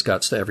spills his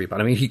guts to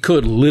everybody. I mean, he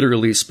could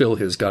literally spill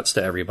his guts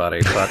to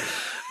everybody, but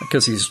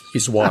because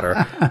he's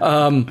water.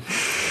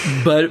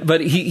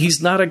 But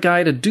he's not a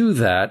guy to do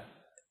that.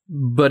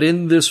 But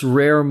in this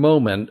rare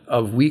moment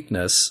of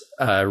weakness,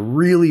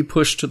 really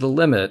pushed to the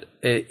limit,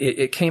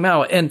 it came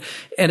out, and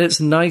it's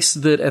nice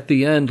that at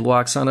the end,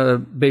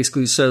 Lwaxana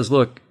basically says,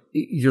 "Look,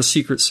 your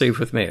secret's safe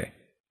with me.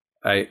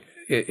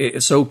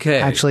 It's okay."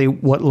 Actually,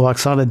 what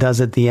Lwaxana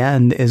does at the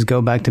end is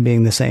go back to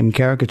being the same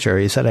caricature.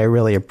 He said, I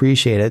really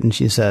appreciate it. And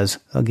she says,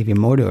 I'll give you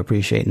more to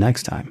appreciate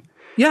next time.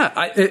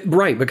 Yeah,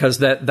 right, because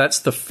that's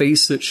the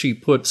face that she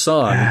puts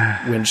on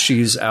when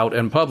she's out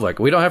in public.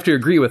 We don't have to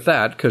agree with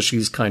that because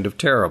she's kind of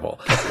terrible.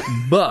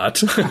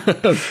 but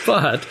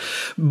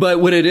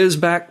when it is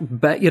back,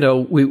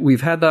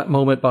 we've had that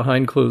moment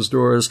behind closed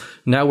doors.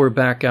 Now we're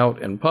back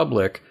out in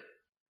public.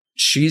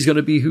 She's going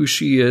to be who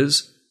she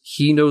is.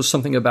 He knows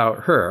something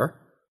about her,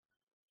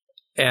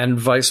 and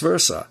vice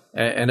versa.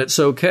 And it's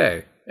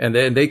okay. And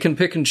they can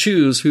pick and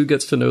choose who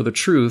gets to know the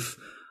truth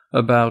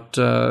about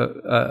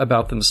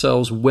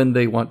themselves when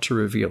they want to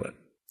reveal it.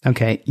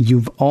 Okay,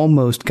 you've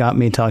almost got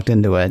me talked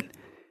into it.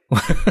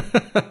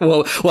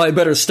 well, I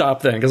better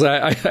stop then, because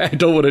I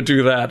don't want to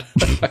do that.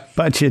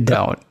 But you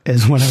don't,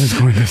 is what I was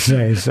going to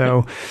say.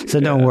 So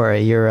don't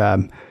worry.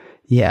 You're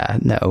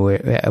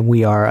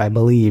we are, I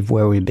believe,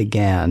 where we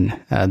began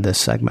this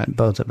segment,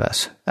 both of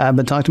us.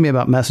 But talk to me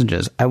about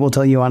messages. I will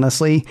tell you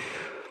honestly,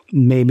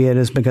 maybe it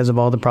is because of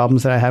all the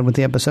problems that I had with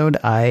the episode.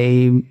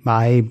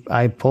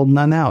 I pulled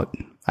none out.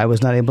 I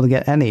was not able to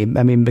get any.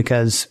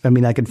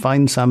 I could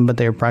find some, but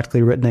they were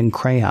practically written in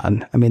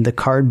crayon. I mean, the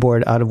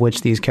cardboard out of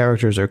which these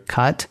characters are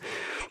cut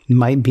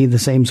might be the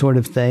same sort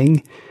of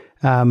thing.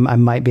 I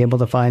might be able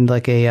to find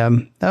like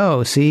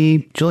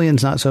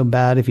Julian's not so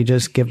bad if you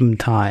just give him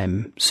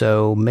time.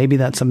 So maybe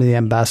that's something the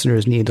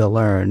ambassadors need to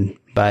learn.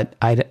 But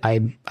I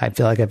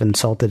feel like I've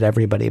insulted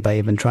everybody by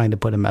even trying to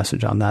put a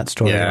message on that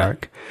story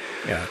arc.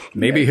 Yeah.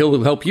 Maybe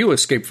he'll help you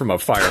escape from a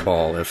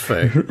fireball if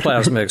a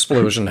plasma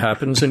explosion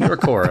happens in your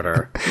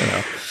corridor.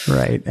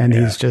 Right. And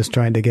he's just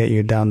trying to get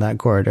you down that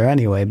corridor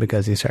anyway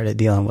because he started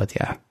dealing with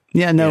you.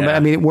 Yeah, no,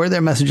 but were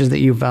there messages that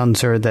you found,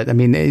 sir, that,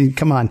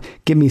 come on,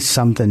 give me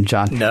something,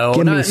 John. No,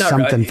 give me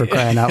something for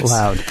crying out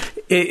loud.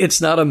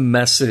 It's not a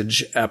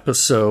message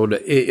episode.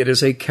 It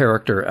is a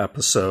character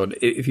episode.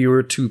 If you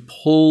were to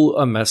pull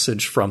a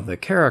message from the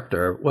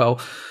character, well,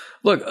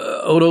 look,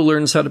 Odo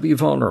learns how to be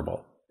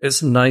vulnerable.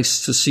 It's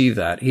nice to see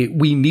that.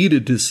 We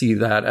needed to see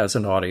that as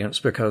an audience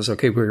because,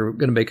 we're going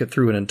to make it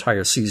through an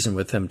entire season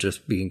with him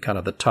just being kind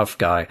of the tough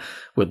guy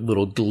with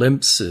little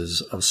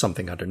glimpses of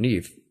something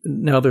underneath.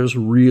 Now there's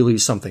really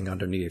something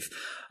underneath.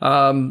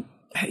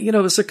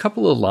 There's a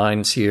couple of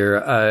lines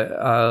here.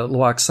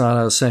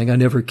 Lwaxana saying, I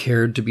never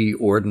cared to be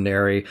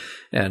ordinary.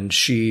 And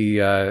she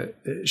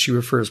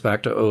refers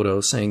back to Odo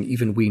saying,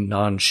 even we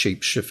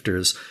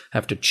non-shapeshifters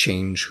have to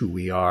change who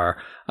we are.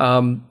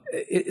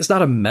 It's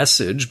not a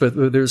message, but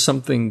there's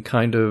something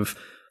kind of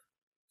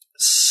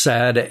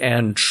sad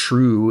and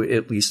true,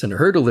 at least in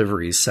her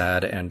delivery,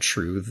 sad and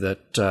true,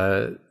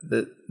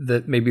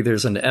 that maybe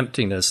there's an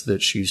emptiness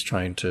that she's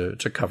trying to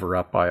cover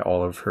up by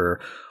all of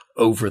her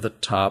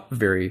over-the-top,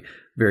 very,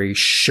 very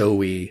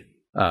showy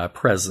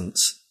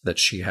presence that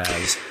she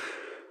has.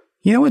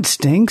 You know what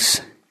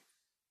stinks?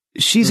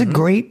 She's a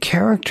great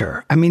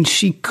character. I mean,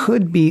 she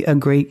could be a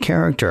great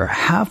character.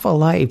 Half a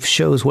Life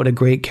shows what a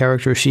great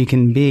character she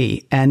can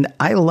be. And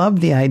I love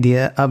the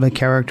idea of a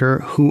character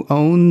who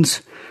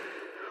owns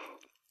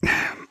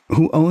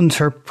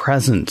her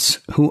presence,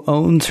 who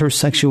owns her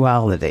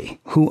sexuality,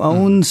 who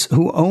owns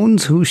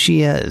who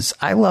she is.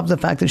 I love the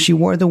fact that she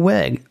wore the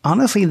wig.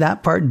 Honestly,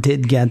 that part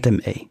did get to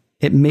me.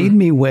 It made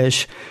me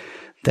wish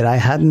that I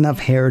had enough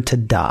hair to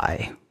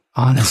dye.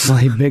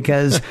 honestly,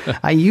 because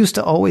I used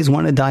to always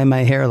want to dye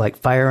my hair like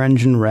fire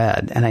engine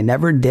red, and I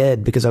never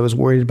did because I was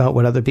worried about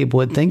what other people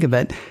would think of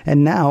it.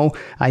 And now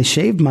I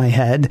shaved my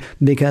head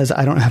because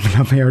I don't have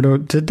enough hair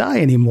to dye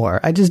anymore.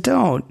 I just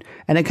don't.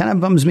 And it kind of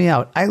bums me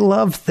out. I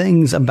love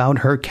things about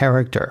her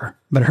character,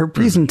 but her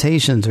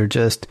presentations are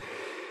just,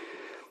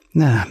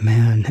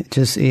 man,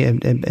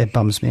 it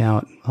bums me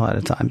out a lot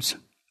of times.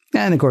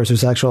 And of course,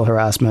 there's sexual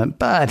harassment,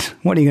 but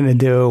what are you going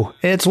to do?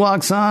 It's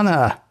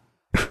Lwaxana.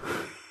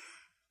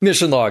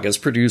 Mission Log is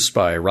produced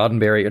by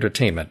Roddenberry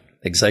Entertainment.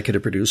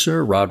 Executive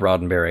producer, Rod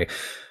Roddenberry.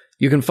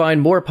 You can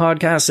find more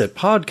podcasts at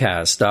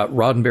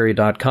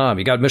podcast.roddenberry.com.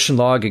 You got Mission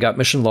Log, you got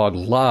Mission Log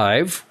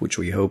Live, which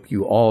we hope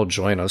you all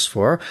join us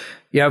for.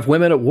 You have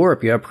Women at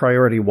Warp, you have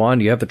Priority One,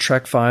 you have the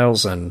Trek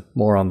Files, and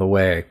more on the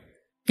way.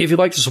 If you'd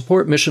like to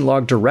support Mission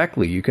Log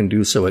directly, you can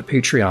do so at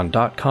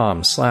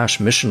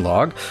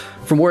patreon.com/missionlog.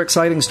 For more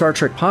exciting Star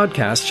Trek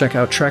podcasts, check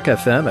out Trek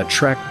FM at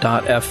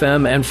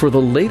trek.fm. And for the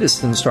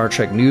latest in Star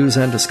Trek news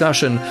and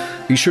discussion,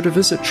 be sure to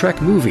visit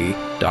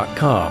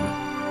trekmovie.com.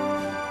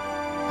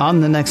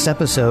 On the next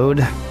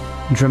episode,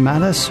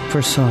 Dramatis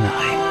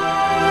Personae.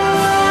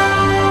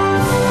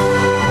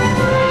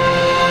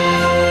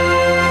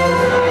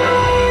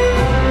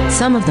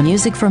 Some of the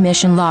music for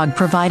Mission Log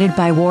provided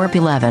by Warp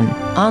 11,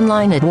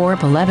 online at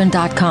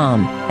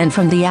warp11.com, and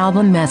from the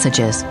album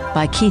Messages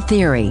by Key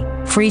Theory,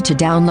 free to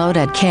download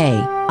at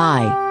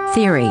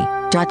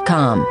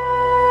kitheory.com.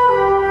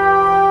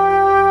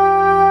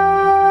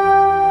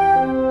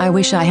 I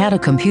wish I had a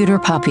computer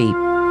puppy.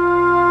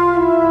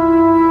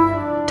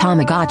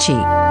 Tamagotchi.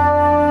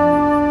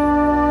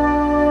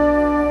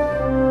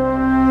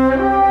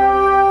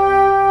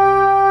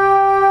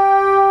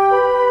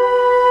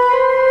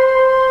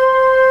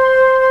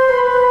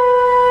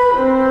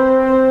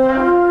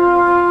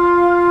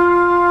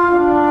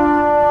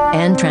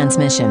 End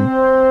transmission.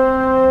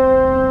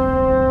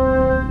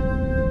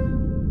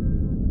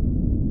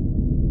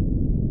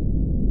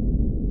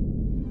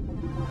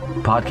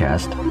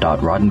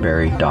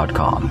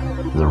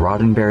 Podcast.roddenberry.com, the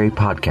Roddenberry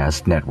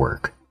Podcast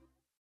Network.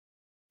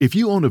 If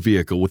you own a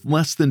vehicle with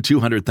less than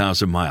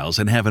 200,000 miles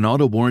and have an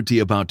auto warranty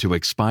about to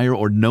expire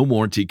or no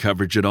warranty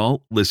coverage at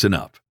all, listen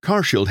up.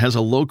 CarShield has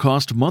a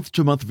low-cost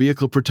month-to-month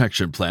vehicle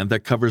protection plan that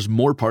covers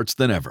more parts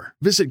than ever.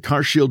 Visit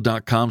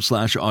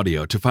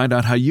carshield.com/audio to find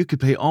out how you could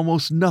pay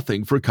almost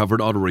nothing for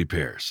covered auto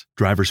repairs.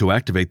 Drivers who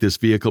activate this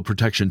vehicle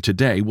protection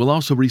today will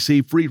also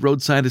receive free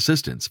roadside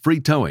assistance,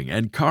 free towing,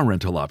 and car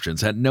rental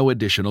options at no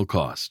additional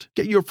cost.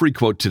 Get your free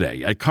quote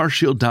today at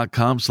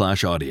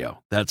carshield.com/audio.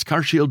 That's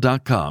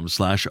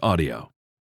carshield.com/audio.